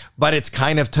much. But it's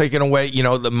kind of taken away, you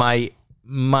know,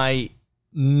 my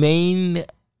main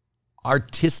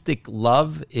artistic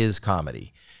love is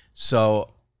comedy. So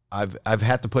I've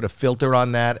had to put a filter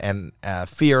on that and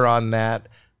fear on that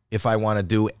if I want to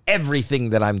do everything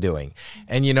that I'm doing.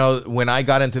 And, you know, when I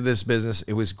got into this business,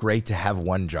 it was great to have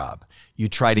one job. You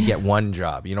try to get one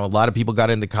job. You know, a lot of people got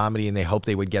into comedy and they hoped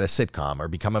they would get a sitcom or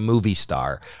become a movie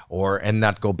star and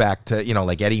not go back to, you know,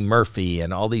 like Eddie Murphy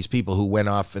and all these people who went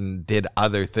off and did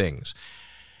other things.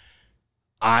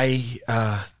 My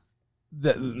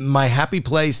happy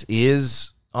place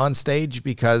is on stage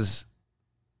because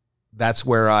that's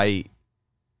where I,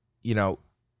 you know,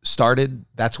 started.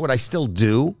 That's what I still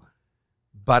do.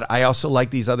 But I also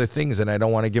like these other things and I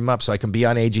don't want to give them up. So I can be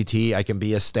on AGT. I can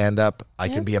be a stand-up. I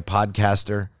can be a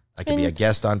podcaster. I can be a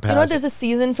guest on Past. You know, there's a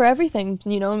season for everything.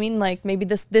 You know what I mean? Like maybe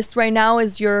this right now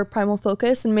is your primal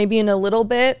focus and maybe in a little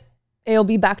bit it'll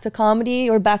be back to comedy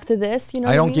or back to this. You know,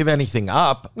 I don't give anything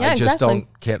up. Yeah, I just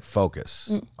can't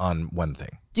focus on one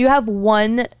thing. Do you have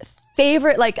one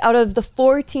favorite, like out of the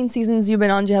 14 seasons you've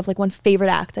been on, do you have like one favorite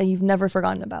act that you've never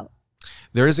forgotten about?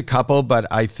 There is a couple, but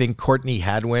I think Courtney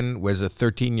Hadwin was a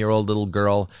 13-year-old little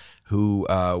girl who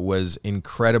was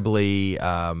incredibly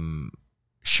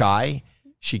shy.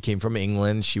 She came from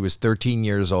England. She was 13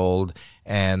 years old,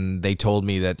 and they told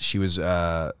me that she was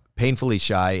painfully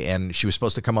shy, and she was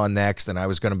supposed to come on next, and I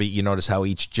was going to be, you notice how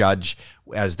each judge,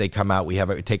 as they come out, we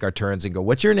take our turns and go,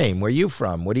 what's your name? Where are you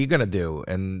from? What are you going to do?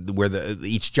 And where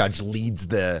each judge leads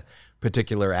the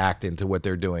particular act into what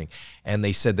they're doing. And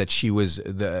they said that she was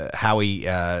Howie,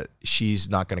 she's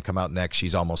not going to come out next.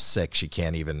 She's almost sick. She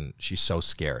can't even, she's so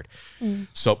scared.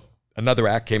 So another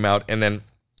act came out, and then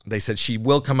they said she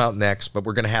will come out next, but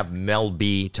we're going to have Mel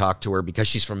B talk to her because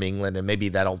she's from England, and maybe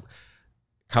that'll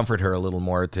comfort her a little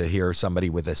more to hear somebody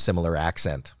with a similar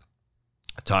accent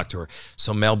talk to her.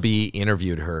 So Mel B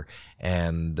interviewed her,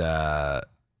 and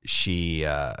she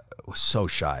was so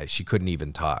shy. She couldn't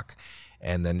even talk.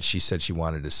 And then she said she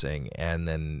wanted to sing. And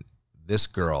then this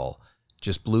girl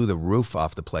just blew the roof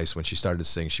off the place when she started to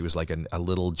sing. She was like a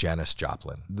little Janis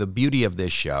Joplin. The beauty of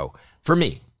this show, for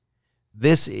me,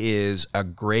 this is a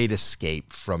great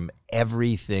escape from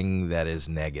everything that is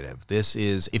negative. This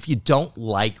is, if you don't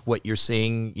like what you're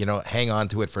seeing, you know, hang on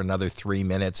to it for another 3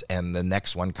 minutes and the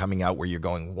next one coming out where you're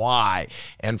going, why?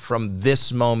 And from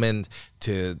this moment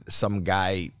to some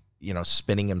guy, you know,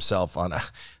 spinning himself on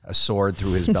a sword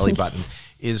through his belly button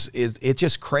it's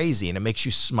just crazy. And it makes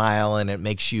you smile, and it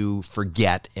makes you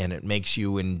forget, and it makes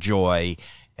you enjoy.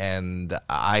 And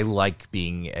I like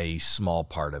being a small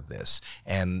part of this.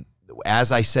 And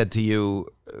as I said to you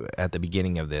at the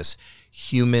beginning of this,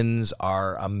 humans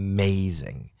are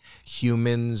amazing.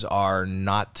 Humans are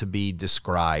not to be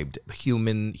described.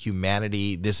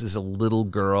 Humanity, this is a little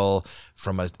girl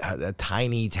from a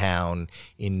tiny town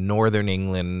in northern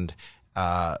England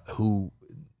who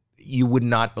you would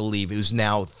not believe, who's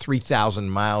now 3,000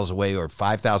 miles away or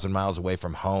 5,000 miles away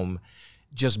from home,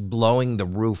 just blowing the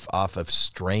roof off of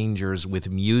strangers with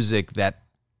music that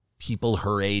people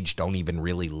her age don't even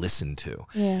really listen to.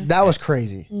 Yeah. That was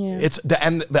crazy. Yeah.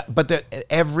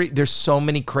 There's so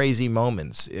many crazy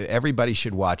moments. Everybody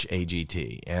should watch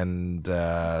AGT, and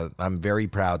I'm very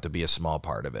proud to be a small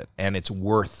part of it. And it's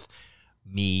worth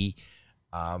me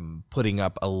putting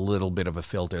up a little bit of a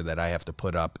filter that I have to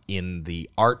put up in the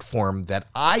art form that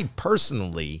I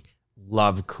personally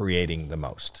love creating the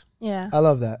most. Yeah. I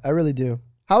love that. I really do.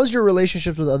 How is your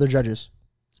relationships with other judges?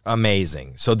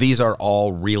 Amazing. So these are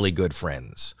all really good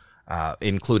friends,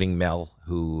 including Mel,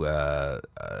 who I'm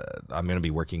going to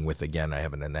be working with again. I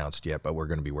haven't announced yet, but we're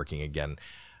going to be working again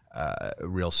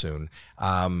real soon.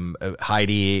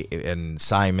 Heidi and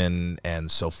Simon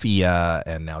and Sophia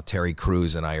and now Terry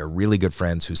Crews and I are really good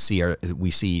friends who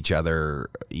we see each other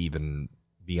even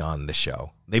beyond the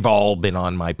show. They've all been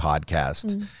on my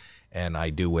podcast, and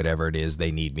I do whatever it is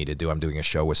they need me to do. I'm doing a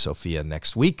show with Sophia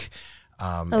next week.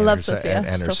 I love Sophia.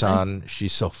 And her son,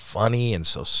 she's so funny and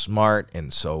so smart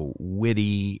and so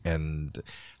witty. And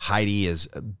Heidi is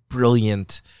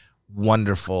brilliant,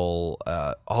 wonderful.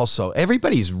 Also,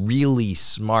 everybody's really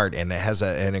smart and has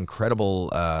an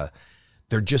incredible.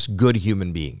 They're just good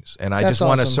human beings, and I That's just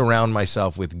want to awesome. surround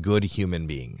myself with good human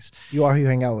beings. You are who you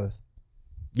hang out with.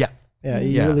 Yeah. Yeah,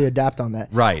 you really adapt on that.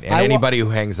 Right. And anybody who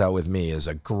hangs out with me is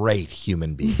a great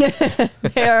human being.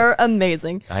 They are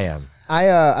amazing. I am.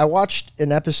 I watched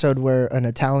an episode where an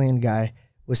Italian guy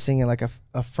was singing like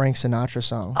a Frank Sinatra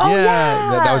song. Oh,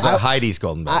 yeah. That was a Heidi's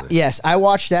Golden Brothers. Yes, I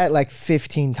watched that like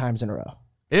 15 times in a row.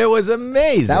 It was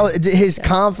amazing. That was, his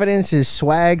confidence, his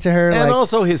swag to her, and like,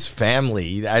 also his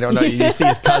family. I don't know. You see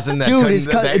his cousin that dude, couldn't- his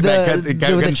cousin, that with the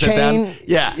couldn't sit down. chain,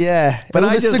 Yeah, yeah. But But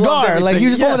I with a just loved cigar, like everything. he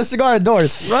was holding a Yes. cigar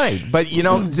indoors. Right, but you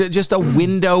know, just a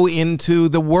window into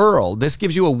the world. This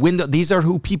gives you a window. These are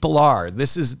who people are.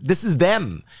 This is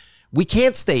them. We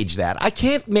can't stage that. I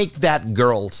can't make that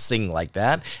girl sing like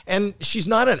that. And she's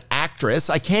not an actress.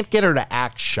 I can't get her to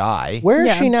act shy. Where is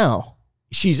Yeah. she now?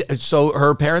 So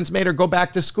her parents made her go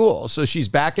back to school. So she's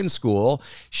back in school.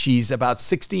 She's about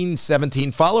 16,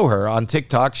 17. Follow her on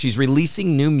TikTok. She's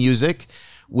releasing new music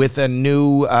with a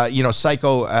new,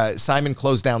 Psycho. Simon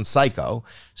closed down Psycho.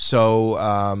 So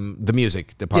the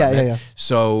music department. Yeah.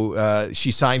 So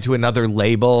she signed to another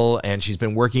label, and she's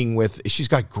been working with. She's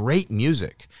got great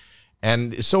music.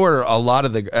 And so are a lot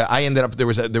of the. I ended up there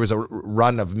was a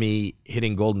run of me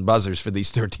hitting golden buzzers for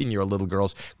these 13-year-old little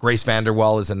girls. Grace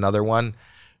VanderWaal is another one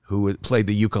who played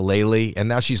the ukulele, and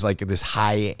now she's like this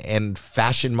high-end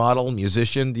fashion model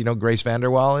musician. Do you know who Grace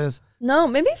VanderWaal is? No,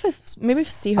 maybe if I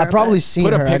see her. I probably but- seen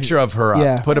Put her. a picture of her up.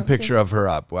 Yeah. Put a picture of her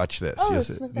up. Watch this. Oh, Yes.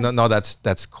 it's right No,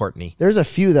 that's Courtney. There's a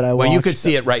few that I watched. Well, you could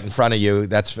see it right in front of you.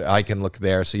 I can look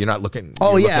there, so you're not looking.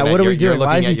 Oh, you're yeah, looking what at are we you're doing?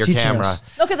 Why looking is he at your teaching camera. us?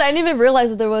 No, because I didn't even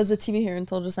realize that there was a TV here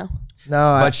until just now.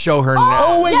 No, But show her now.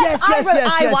 oh wait, Yes, yes.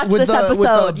 I watched with this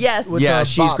episode, yes. with Yeah, the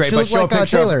she's bob. great. She But looked show a like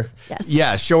picture Taylor. of her. Yes.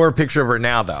 Yeah, show her a picture of her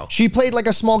now, though. She played like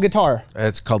a small guitar.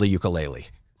 It's called a ukulele.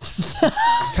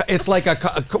 It's like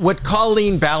what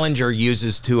Colleen Ballinger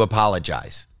uses to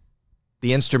apologize.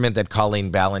 The instrument that Colleen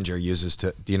Ballinger uses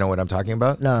to. Do you know what I'm talking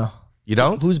about? No, You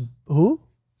don't? who?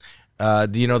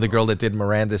 Do you know the girl that did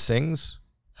Miranda Sings?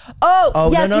 Oh,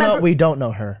 yes, no. remember- We don't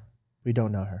know her. We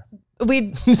don't know her.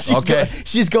 We Okay.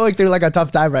 She's going through like a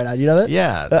tough time right now. You know that?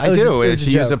 Yeah, It I was- do. it was a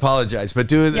She used to joke. apologize, but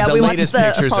do Yeah, the we watched latest the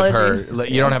pictures of her.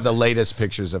 apology. You don't have the latest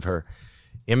pictures of her.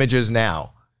 Images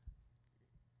now,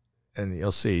 and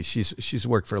you'll see she's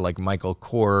worked for like Michael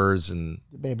Kors and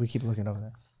Babe, we keep looking over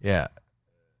there. yeah,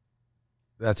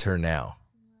 that's her now.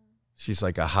 She's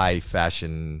like a high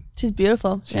fashion. She's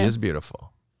beautiful. She is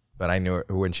beautiful, but I knew her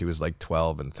when she was like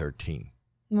 12 and 13.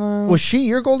 Was she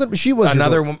your golden? She was your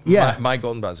Another golden- one. Yeah. My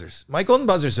golden buzzers. My golden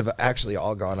buzzers have actually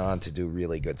all gone on to do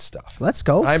really good stuff. Let's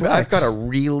go. I've flex. got a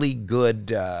really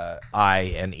good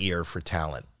eye and ear for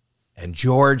talent. And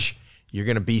George, you're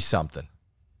going to be something.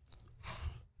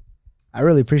 I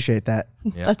really appreciate that.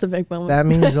 That's a big moment. That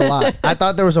means a lot. I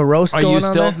thought there was a roast Are going you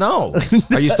on still there. no?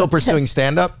 Are you still pursuing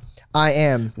stand up? I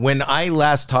am. When I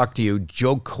last talked to you,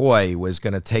 Joe Coy was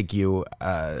going to take you.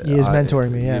 He was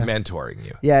mentoring me. Yeah. mentoring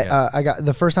you. Yeah, I got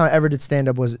the first time I ever did stand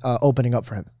up was opening up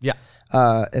for him. Yeah.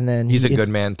 And then He's a he- good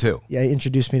man too. Yeah, he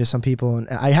introduced me to some people, and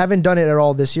I haven't done it at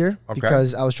all this year Okay.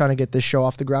 because I was trying to get this show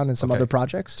off the ground and some other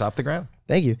projects. It's off the ground.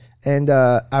 Thank you. And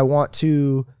I want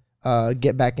to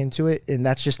get back into it, and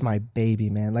that's just my baby,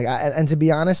 man. Like, and to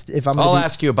be honest, if I'm, I'll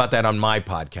ask you about that on my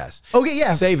podcast. Okay,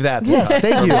 yeah. Save that. Yes, for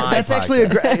thank you. my That's actually a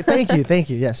podcast. great. Thank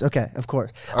you. Yes, okay, of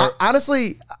course.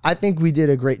 Honestly, I think we did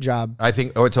a great job. I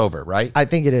think. Oh, it's over, right? I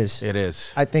think it is. It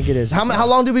is. I think it is. How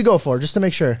long did we go for? Just to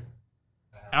make sure.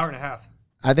 Hour and a half.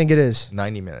 I think it is.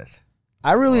 90 minutes.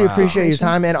 I really appreciate your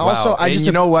time, and also Wow. I And just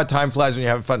you know what? Time flies when you're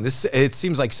having fun. It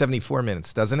seems like 74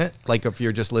 minutes, doesn't it? Like if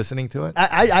you're just listening to it.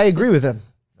 I agree with him.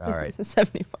 All right.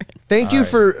 74. Thank you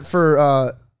for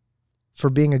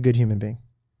being a good human being,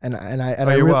 and I Oh,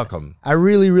 you're really, welcome. I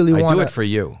really I want do it for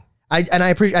you. I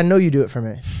appreciate. I know you do it for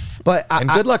me, but And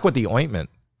good luck with the ointment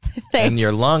Thanks. and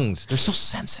your lungs. They're so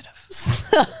sensitive.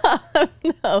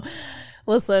 No.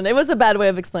 Listen, it was a bad way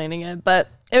of explaining it, but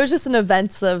it was just an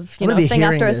event of, I'm gonna be thing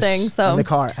hearing after a this thing. So in the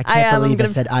car. I can't am believe gonna,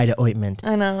 it said Ida ointment.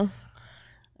 I know.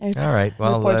 All right.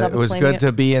 Well, poor job it was explaining good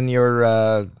to be in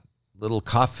your little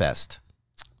cough fest.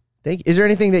 Thank you. Is there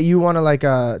anything that you want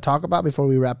to talk about before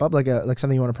we wrap up? Like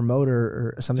something you want to promote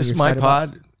or something? Just you're my excited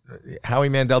about? pod. Howie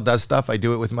Mandel does stuff. I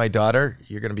do it with my daughter.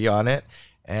 You're going to be on it.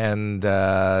 And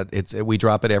we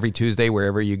drop it every Tuesday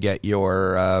wherever you get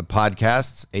your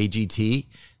podcasts. AGT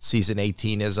season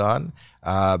 18 is on.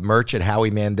 Merch at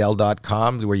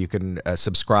howiemandel.com where you can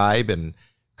subscribe and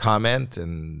comment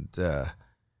and I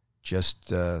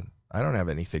don't have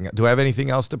anything. Do I have anything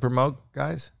else to promote,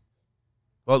 guys?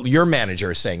 Well, your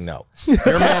manager is saying no.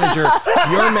 Your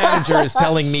manager is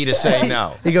telling me to say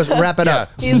no. He goes, wrap it up.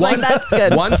 He's like, that's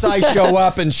good. Once I show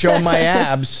up and show my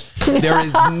abs, there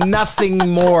is nothing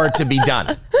more to be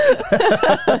done.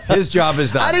 His job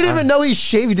is done. I didn't even know he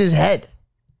shaved his head.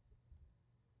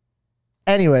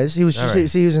 Anyways, he was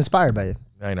he was inspired by you.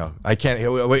 I know. I can't.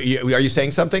 Are you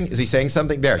saying something? Is he saying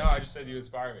something? There. No, I just said you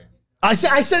inspire me. I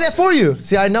said that for you.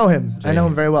 See, I know him. I know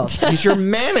him very well. He's your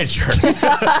manager.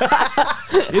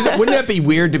 Wouldn't that be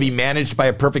weird to be managed by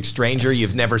a perfect stranger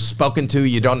you've never spoken to?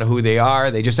 You don't know who they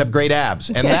are. They just have great abs.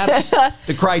 And that's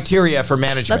the criteria for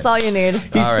management. That's all you need.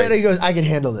 He said, he goes, I can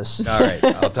handle this. All right.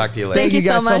 I'll talk to you later. Thank you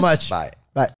guys so so much. much. Bye.